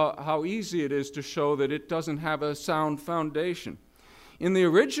easy it is to show that it doesn't have a sound foundation. In the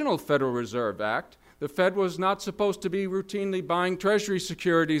original Federal Reserve Act, the Fed was not supposed to be routinely buying Treasury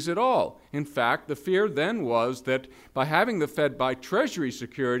securities at all. In fact, the fear then was that by having the Fed buy Treasury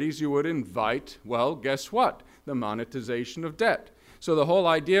securities, you would invite, well, guess what? The monetization of debt. So the whole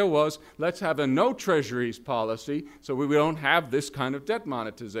idea was, let's have a no Treasuries policy so we don't have this kind of debt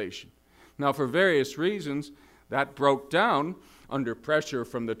monetization. Now, for various reasons, that broke down under pressure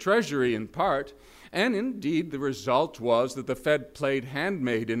from the Treasury in part, and indeed the result was that the Fed played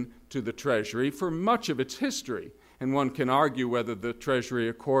handmaiden to the Treasury for much of its history. And one can argue whether the Treasury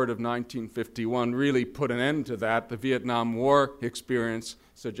Accord of 1951 really put an end to that. The Vietnam War experience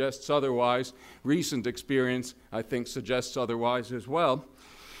suggests otherwise. Recent experience, I think, suggests otherwise as well.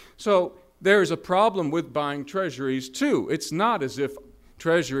 So there's a problem with buying treasuries, too. It's not as if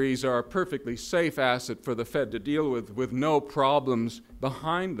treasuries are a perfectly safe asset for the Fed to deal with no problems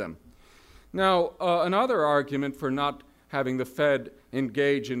behind them. Now, another argument for not having the Fed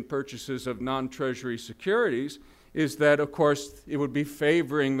engage in purchases of non-treasury securities is that, of course, it would be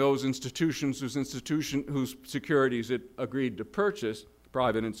favoring those institutions whose securities it agreed to purchase,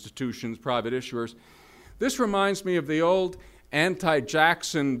 private institutions, private issuers. This reminds me of the old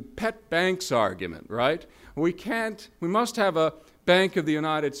anti-Jackson pet banks argument, right? We must have a Bank of the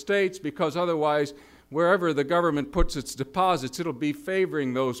United States because otherwise, wherever the government puts its deposits, it'll be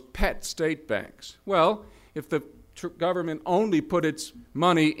favoring those pet state banks. Well, if the government only put its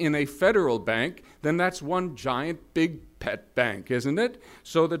money in a federal bank, then that's one giant big pet bank, isn't it?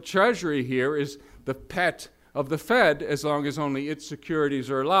 So the Treasury here is the pet of the Fed as long as only its securities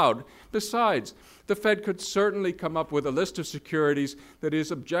are allowed. Besides, the Fed could certainly come up with a list of securities that is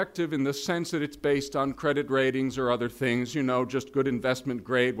objective in the sense that it's based on credit ratings or other things, just good investment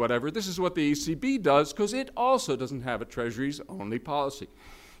grade, whatever. This is what the ECB does because it also doesn't have a Treasuries-only policy.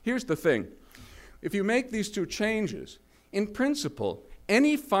 Here's the thing. If you make these two changes, in principle,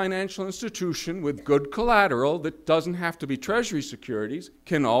 any financial institution with good collateral that doesn't have to be Treasury securities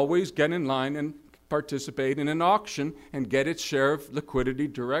can always get in line and participate in an auction and get its share of liquidity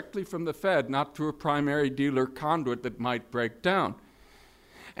directly from the Fed, not through a primary dealer conduit that might break down.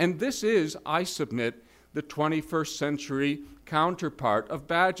 And this is, I submit, the 21st century counterpart of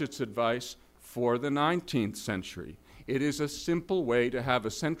Bagehot's advice for the 19th century. It is a simple way to have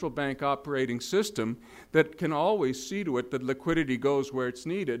a central bank operating system that can always see to it that liquidity goes where it's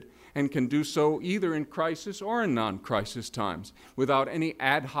needed and can do so either in crisis or in non-crisis times without any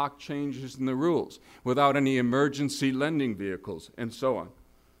ad hoc changes in the rules, without any emergency lending vehicles, and so on.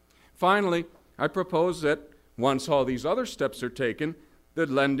 Finally, I propose that once all these other steps are taken,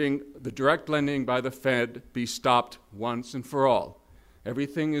 the direct lending by the Fed be stopped once and for all.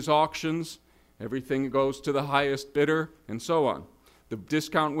 Everything is auctions. Everything goes to the highest bidder, and so on. The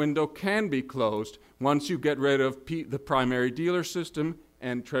discount window can be closed once you get rid of the primary dealer system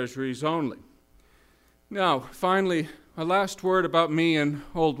and Treasuries only. Now, finally, a last word about me and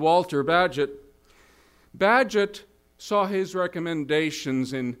old Walter Bagehot. Bagehot saw his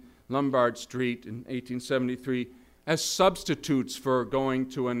recommendations in Lombard Street in 1873 as substitutes for going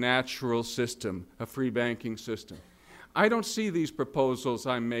to a natural system, a free banking system. I don't see these proposals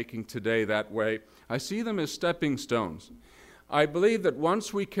I'm making today that way. I see them as stepping stones. I believe that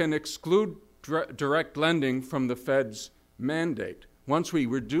once we can exclude direct lending from the Fed's mandate, once we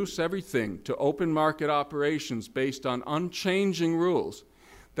reduce everything to open market operations based on unchanging rules,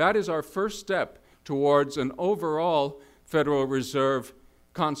 that is our first step towards an overall Federal Reserve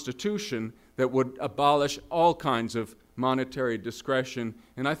constitution that would abolish all kinds of monetary discretion,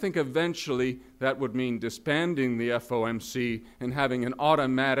 and I think eventually that would mean disbanding the FOMC and having an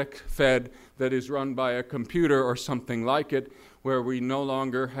automatic Fed that is run by a computer or something like it, where we no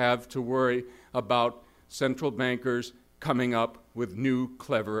longer have to worry about central bankers coming up with new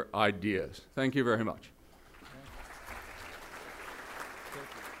clever ideas. Thank you very much.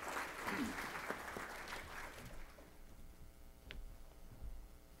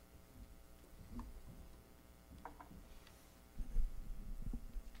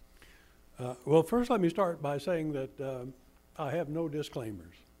 Well, first let me start by saying that I have no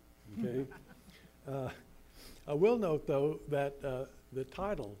disclaimers, okay? I will note, though, that the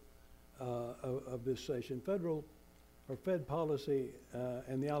title of this session, Fed Policy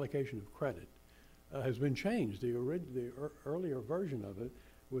and the Allocation of Credit, has been changed. The earlier version of it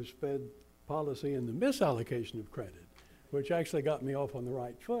was Fed Policy and the Misallocation of Credit, which actually got me off on the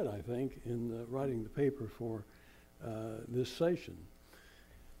right foot, I think, in writing the paper for this session.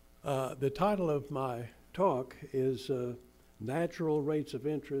 The title of my talk is Natural Rates of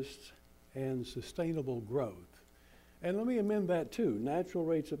Interest and Sustainable Growth. And let me amend that too, natural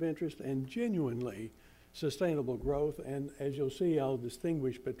rates of interest and genuinely sustainable growth. And as you'll see, I'll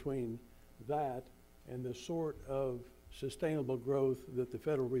distinguish between that and the sort of sustainable growth that the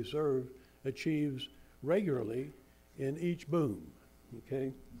Federal Reserve achieves regularly in each boom,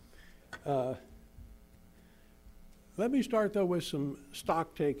 okay? Let me start, though, with some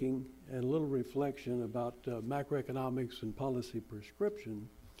stock taking and a little reflection about macroeconomics and policy prescription.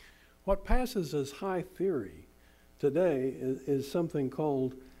 What passes as high theory today is something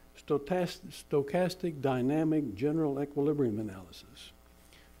called stochastic dynamic general equilibrium analysis,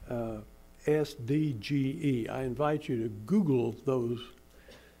 SDGE. I invite you to Google those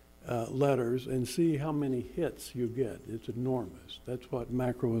letters and see how many hits you get. It's enormous. That's what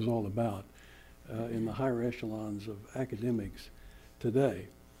macro is all about in the higher echelons of academics today.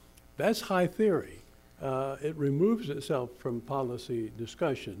 That's high theory. It removes itself from policy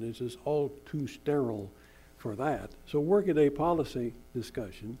discussion. It's just all too sterile for that. So workaday policy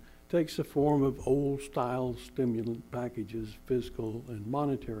discussion takes the form of old-style stimulant packages, fiscal and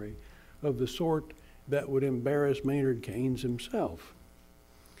monetary, of the sort that would embarrass Maynard Keynes himself.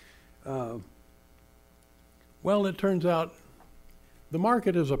 Well, it turns out the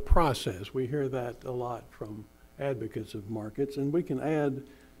market is a process. We hear that a lot from advocates of markets, and we can add,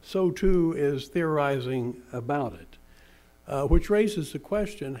 so too is theorizing about it, which raises the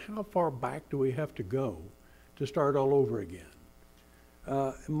question, how far back do we have to go to start all over again?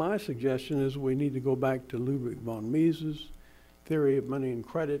 My suggestion is we need to go back to Ludwig von Mises' theory of money and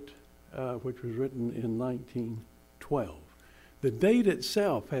credit, which was written in 1912. The date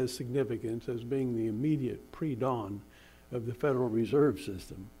itself has significance as being the immediate pre-dawn of the Federal Reserve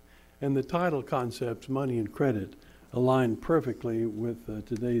System, and the title concepts, money and credit, align perfectly with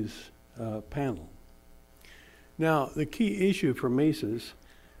today's panel. Now, the key issue for Mises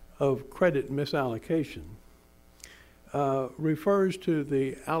of credit misallocation refers to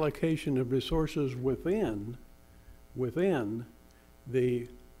the allocation of resources within the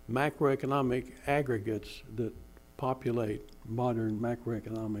macroeconomic aggregates that populate modern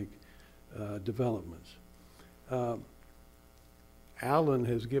macroeconomic developments. Alan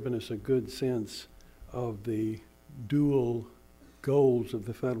has given us a good sense of the dual goals of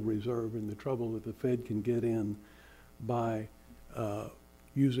the Federal Reserve and the trouble that the Fed can get in by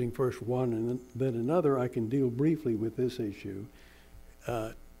using first one and then another. I can deal briefly with this issue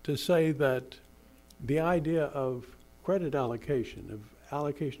to say that the idea of credit allocation,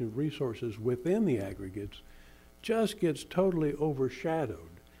 of resources within the aggregates, just gets totally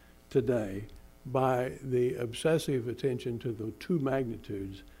overshadowed today by the obsessive attention to the two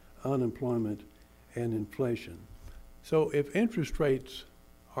magnitudes, unemployment and inflation. So if interest rates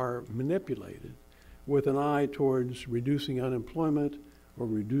are manipulated with an eye towards reducing unemployment or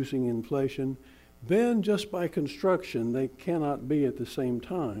reducing inflation, then just by construction they cannot be at the same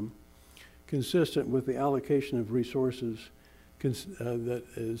time consistent with the allocation of resources that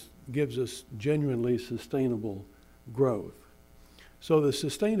gives us genuinely sustainable growth. So the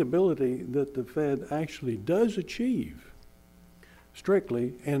sustainability that the Fed actually does achieve,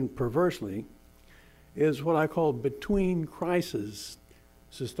 strictly and perversely, is what I call between crisis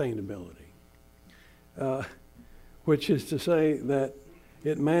sustainability, which is to say that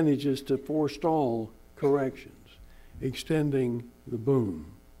it manages to forestall corrections, extending the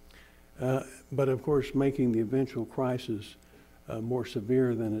boom, but of course making the eventual crisis more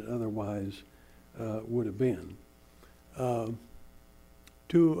severe than it otherwise would have been.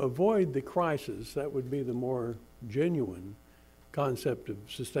 To avoid the crisis, that would be the more genuine concept of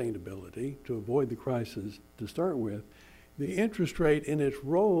sustainability, to avoid the crisis to start with, the interest rate in its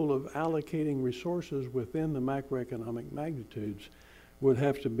role of allocating resources within the macroeconomic magnitudes would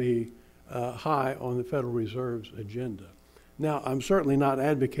have to be high on the Federal Reserve's agenda. Now, I'm certainly not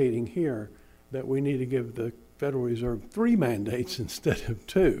advocating here that we need to give the Federal Reserve 3 mandates instead of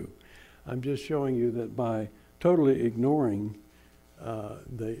 2. I'm just showing you that by totally ignoring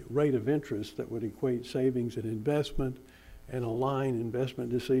the rate of interest that would equate savings and investment and align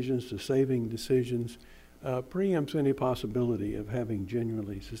investment decisions to saving decisions preempts any possibility of having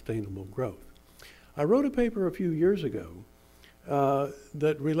genuinely sustainable growth. I wrote a paper a few years ago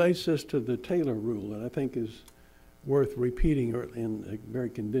that relates this to the Taylor rule that I think is worth repeating in a very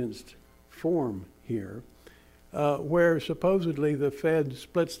condensed form here, where supposedly the Fed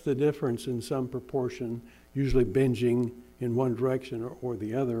splits the difference in some proportion, usually binging in one direction or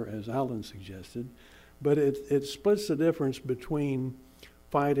the other, as Alan suggested, but it splits the difference between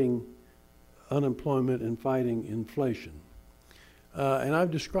fighting unemployment and fighting inflation. And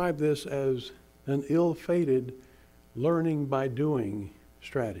I've described this as an ill-fated learning by doing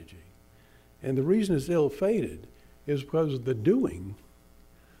strategy. And the reason it's ill-fated is because the doing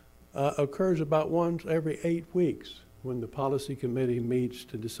occurs about once every 8 weeks when the policy committee meets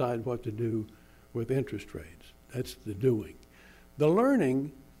to decide what to do with interest rates. That's the doing. The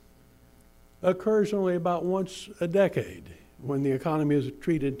learning occurs only about once a decade when the economy is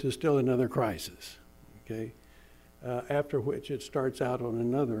treated to still another crisis, okay? After which it starts out on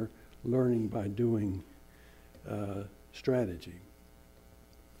another learning by doing strategy.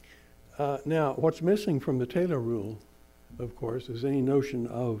 Now, what's missing from the Taylor rule, of course, is any notion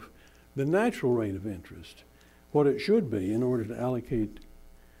of the natural rate of interest, what it should be in order to allocate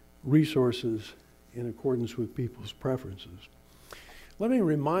resources in accordance with people's preferences. Let me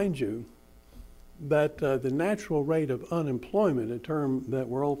remind you that the natural rate of unemployment, a term that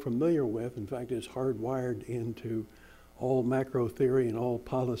we're all familiar with, in fact, is hardwired into all macro theory and all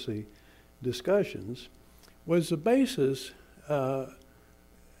policy discussions, was the basis, or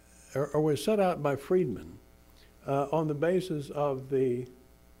was set out by Friedman on the basis of the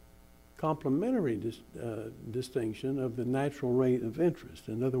complementary distinction of the natural rate of interest.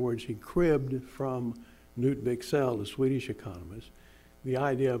 In other words, he cribbed from Knut Wicksell, the Swedish economist, the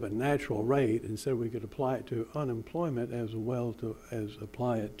idea of a natural rate and said we could apply it to unemployment as well as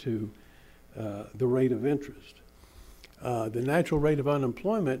apply it to the rate of interest. The natural rate of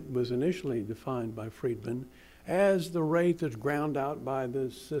unemployment was initially defined by Friedman as the rate that's ground out by the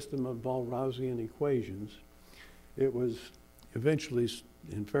system of Walrasian equations. It was eventually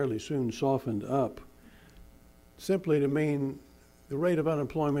and fairly soon softened up simply to mean the rate of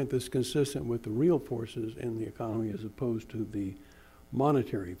unemployment that's consistent with the real forces in the economy as opposed to the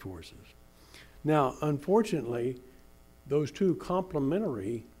monetary forces. Now, unfortunately, those two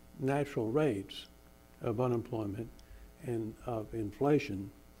complementary natural rates of unemployment and of inflation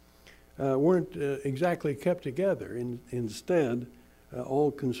weren't exactly kept together. Instead,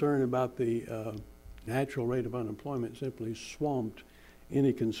 all concern about the natural rate of unemployment simply swamped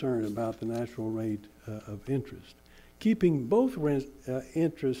any concern about the natural rate of interest. Keeping both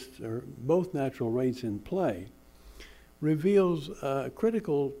interests or both natural rates in play reveals a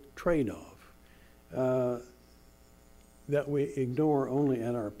critical trade-off that we ignore only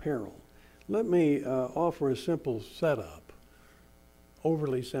at our peril. Let me offer a simple setup.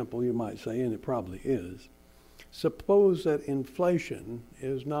 Overly simple, you might say, and it probably is. Suppose that inflation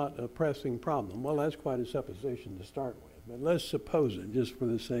is not a pressing problem. Well, that's quite a supposition to start with, but let's suppose it just for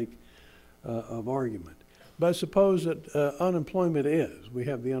the sake of argument. But suppose that unemployment is. We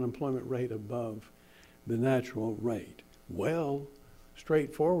have the unemployment rate above the natural rate. Well,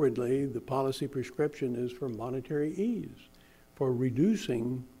 straightforwardly, the policy prescription is for monetary ease, for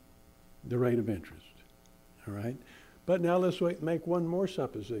reducing the rate of interest, all right? But now let's make one more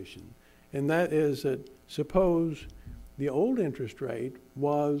supposition, and that is that suppose the old interest rate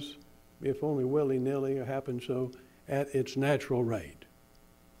was, if only willy-nilly or happened so, at its natural rate.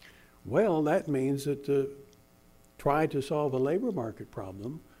 Well, that means that to try to solve a labor market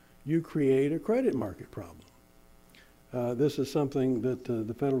problem, you create a credit market problem. This is something that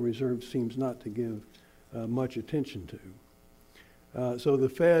the Federal Reserve seems not to give much attention to. So the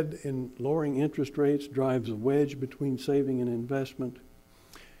Fed, in lowering interest rates, drives a wedge between saving and investment.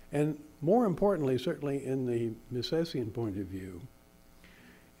 And more importantly, certainly in the Misesian point of view,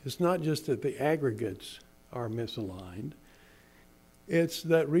 it's not just that the aggregates are misaligned, it's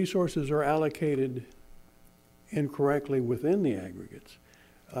that resources are allocated incorrectly within the aggregates.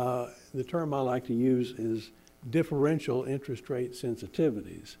 The term I like to use is differential interest rate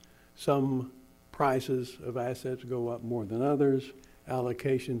sensitivities. Some prices of assets go up more than others.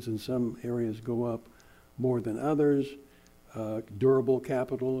 Allocations in some areas go up more than others. Durable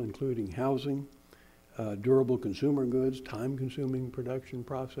capital, including housing, durable consumer goods, time-consuming production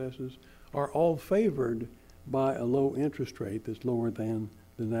processes, are all favored by a low interest rate that's lower than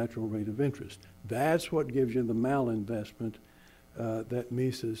the natural rate of interest. That's what gives you the malinvestment that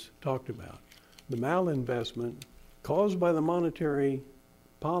Mises talked about. The malinvestment caused by the monetary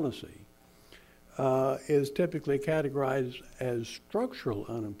policy is typically categorized as structural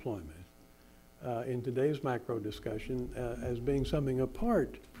unemployment in today's macro discussion as being something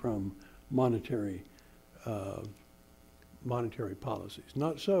apart from monetary policies.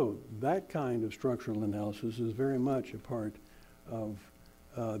 Not so. That kind of structural analysis is very much a part of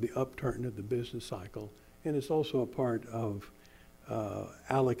the upturn of the business cycle, and it's also a part of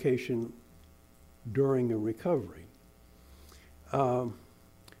allocation during a recovery.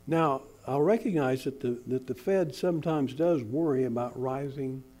 Now, I'll recognize that the Fed sometimes does worry about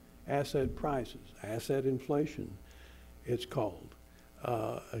rising asset prices, asset inflation, it's called,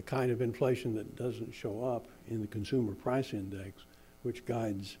 a kind of inflation that doesn't show up in the consumer price index, which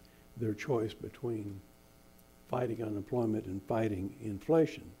guides their choice between fighting unemployment and fighting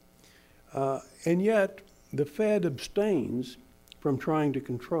inflation. And yet, the Fed abstains from trying to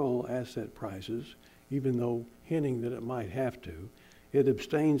control asset prices, even though hinting that it might have to. It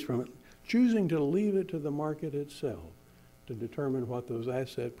abstains from it, choosing to leave it to the market itself to determine what those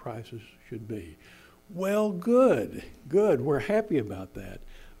asset prices should be. Well, good. We're happy about that.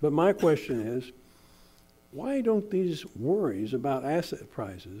 But my question is, why don't these worries about asset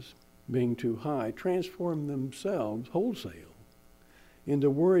prices being too high transform themselves wholesale into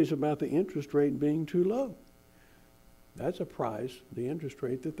worries about the interest rate being too low? That's a price, the interest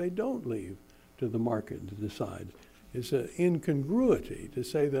rate, that they don't leave to the market to decide. It's an incongruity to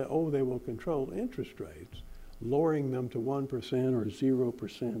say that, oh, they will control interest rates, lowering them to 1% or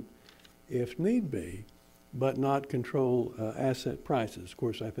 0% if need be, but not control asset prices. Of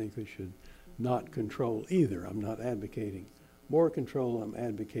course, I think they should not control either. I'm not advocating more control, I'm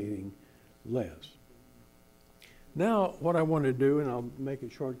advocating less. Now, what I want to do, and I'll make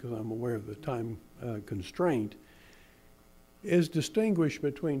it short because I'm aware of the time constraint, is distinguish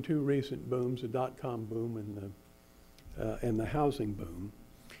between two recent booms, the dot-com boom and the housing boom,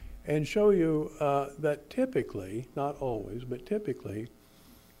 and show you that typically, not always, but typically,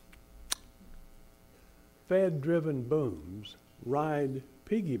 Fed-driven booms ride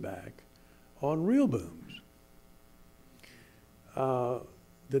piggyback on real booms.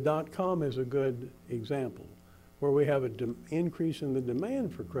 The dot-com is a good example, where we have an increase in the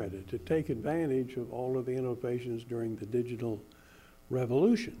demand for credit to take advantage of all of the innovations during the digital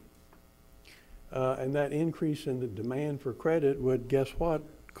revolution. And that increase in the demand for credit would, guess what,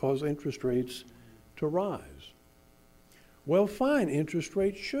 cause interest rates to rise. Well, fine, interest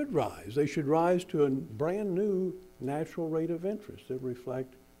rates should rise. They should rise to a brand new natural rate of interest that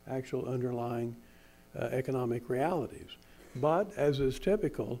reflect actual underlying economic realities. But, as is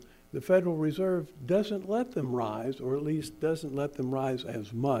typical, the Federal Reserve doesn't let them rise, or at least doesn't let them rise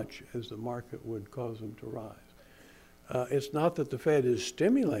as much as the market would cause them to rise. It's not that the Fed is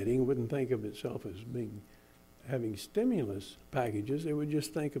stimulating, wouldn't think of itself as having stimulus packages, it would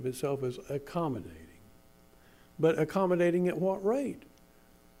just think of itself as accommodating. But accommodating at what rate?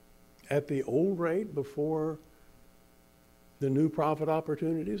 At the old rate before the new profit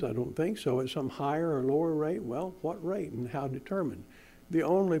opportunities? I don't think so. At some higher or lower rate? Well, what rate and how determined? The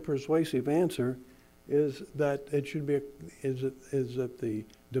only persuasive answer is that it should be is that the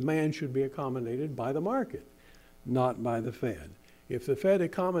demand should be accommodated by the market, not by the Fed. If the Fed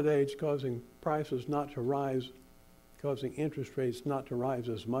accommodates causing prices not to rise, causing interest rates not to rise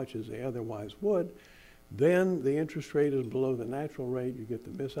as much as they otherwise would, then the interest rate is below the natural rate. You get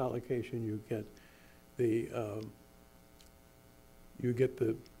the misallocation. You get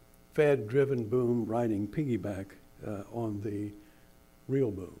the Fed-driven boom riding piggyback on the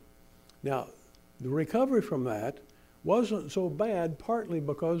real boom. Now, the recovery from that wasn't so bad, partly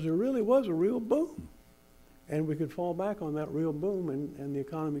because there really was a real boom. And we could fall back on that real boom and the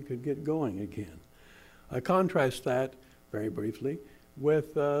economy could get going again. I contrast that, very briefly,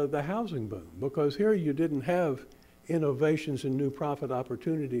 with the housing boom, because here you didn't have innovations and new profit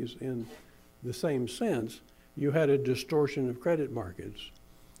opportunities in the same sense. You had a distortion of credit markets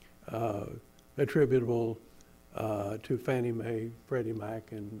attributable to Fannie Mae, Freddie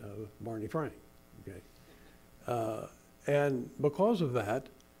Mac, and Barney Frank. Okay, and because of that,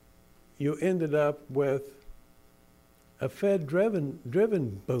 you ended up with a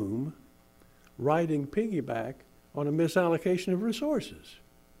Fed-driven boom riding piggyback on a misallocation of resources.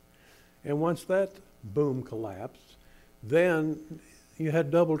 And once that boom collapsed, then you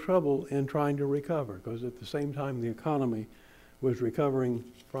had double trouble in trying to recover, because at the same time the economy was recovering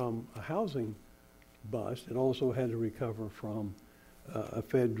from a housing bust, it also had to recover from a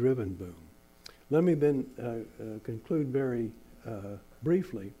Fed-driven boom. Let me then conclude very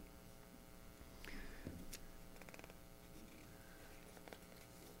briefly.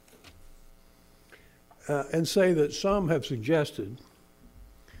 And say that some have suggested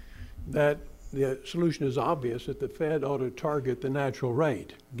that the solution is obvious, that the Fed ought to target the natural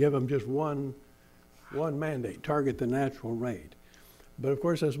rate, give them just one mandate, target the natural rate. But of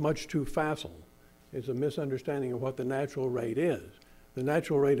course, that's much too facile. It's a misunderstanding of what the natural rate is. The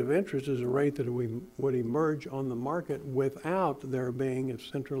natural rate of interest is a rate that would emerge on the market without there being a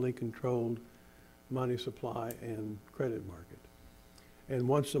centrally controlled money supply and credit market. And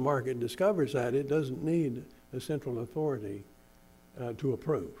once the market discovers that, it doesn't need a central authority to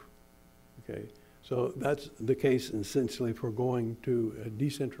approve. Okay, so that's the case essentially for going to a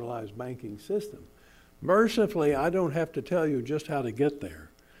decentralized banking system. Mercifully, I don't have to tell you just how to get there,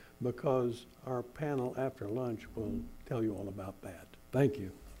 because our panel after lunch will tell you all about that. Thank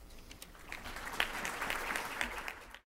you.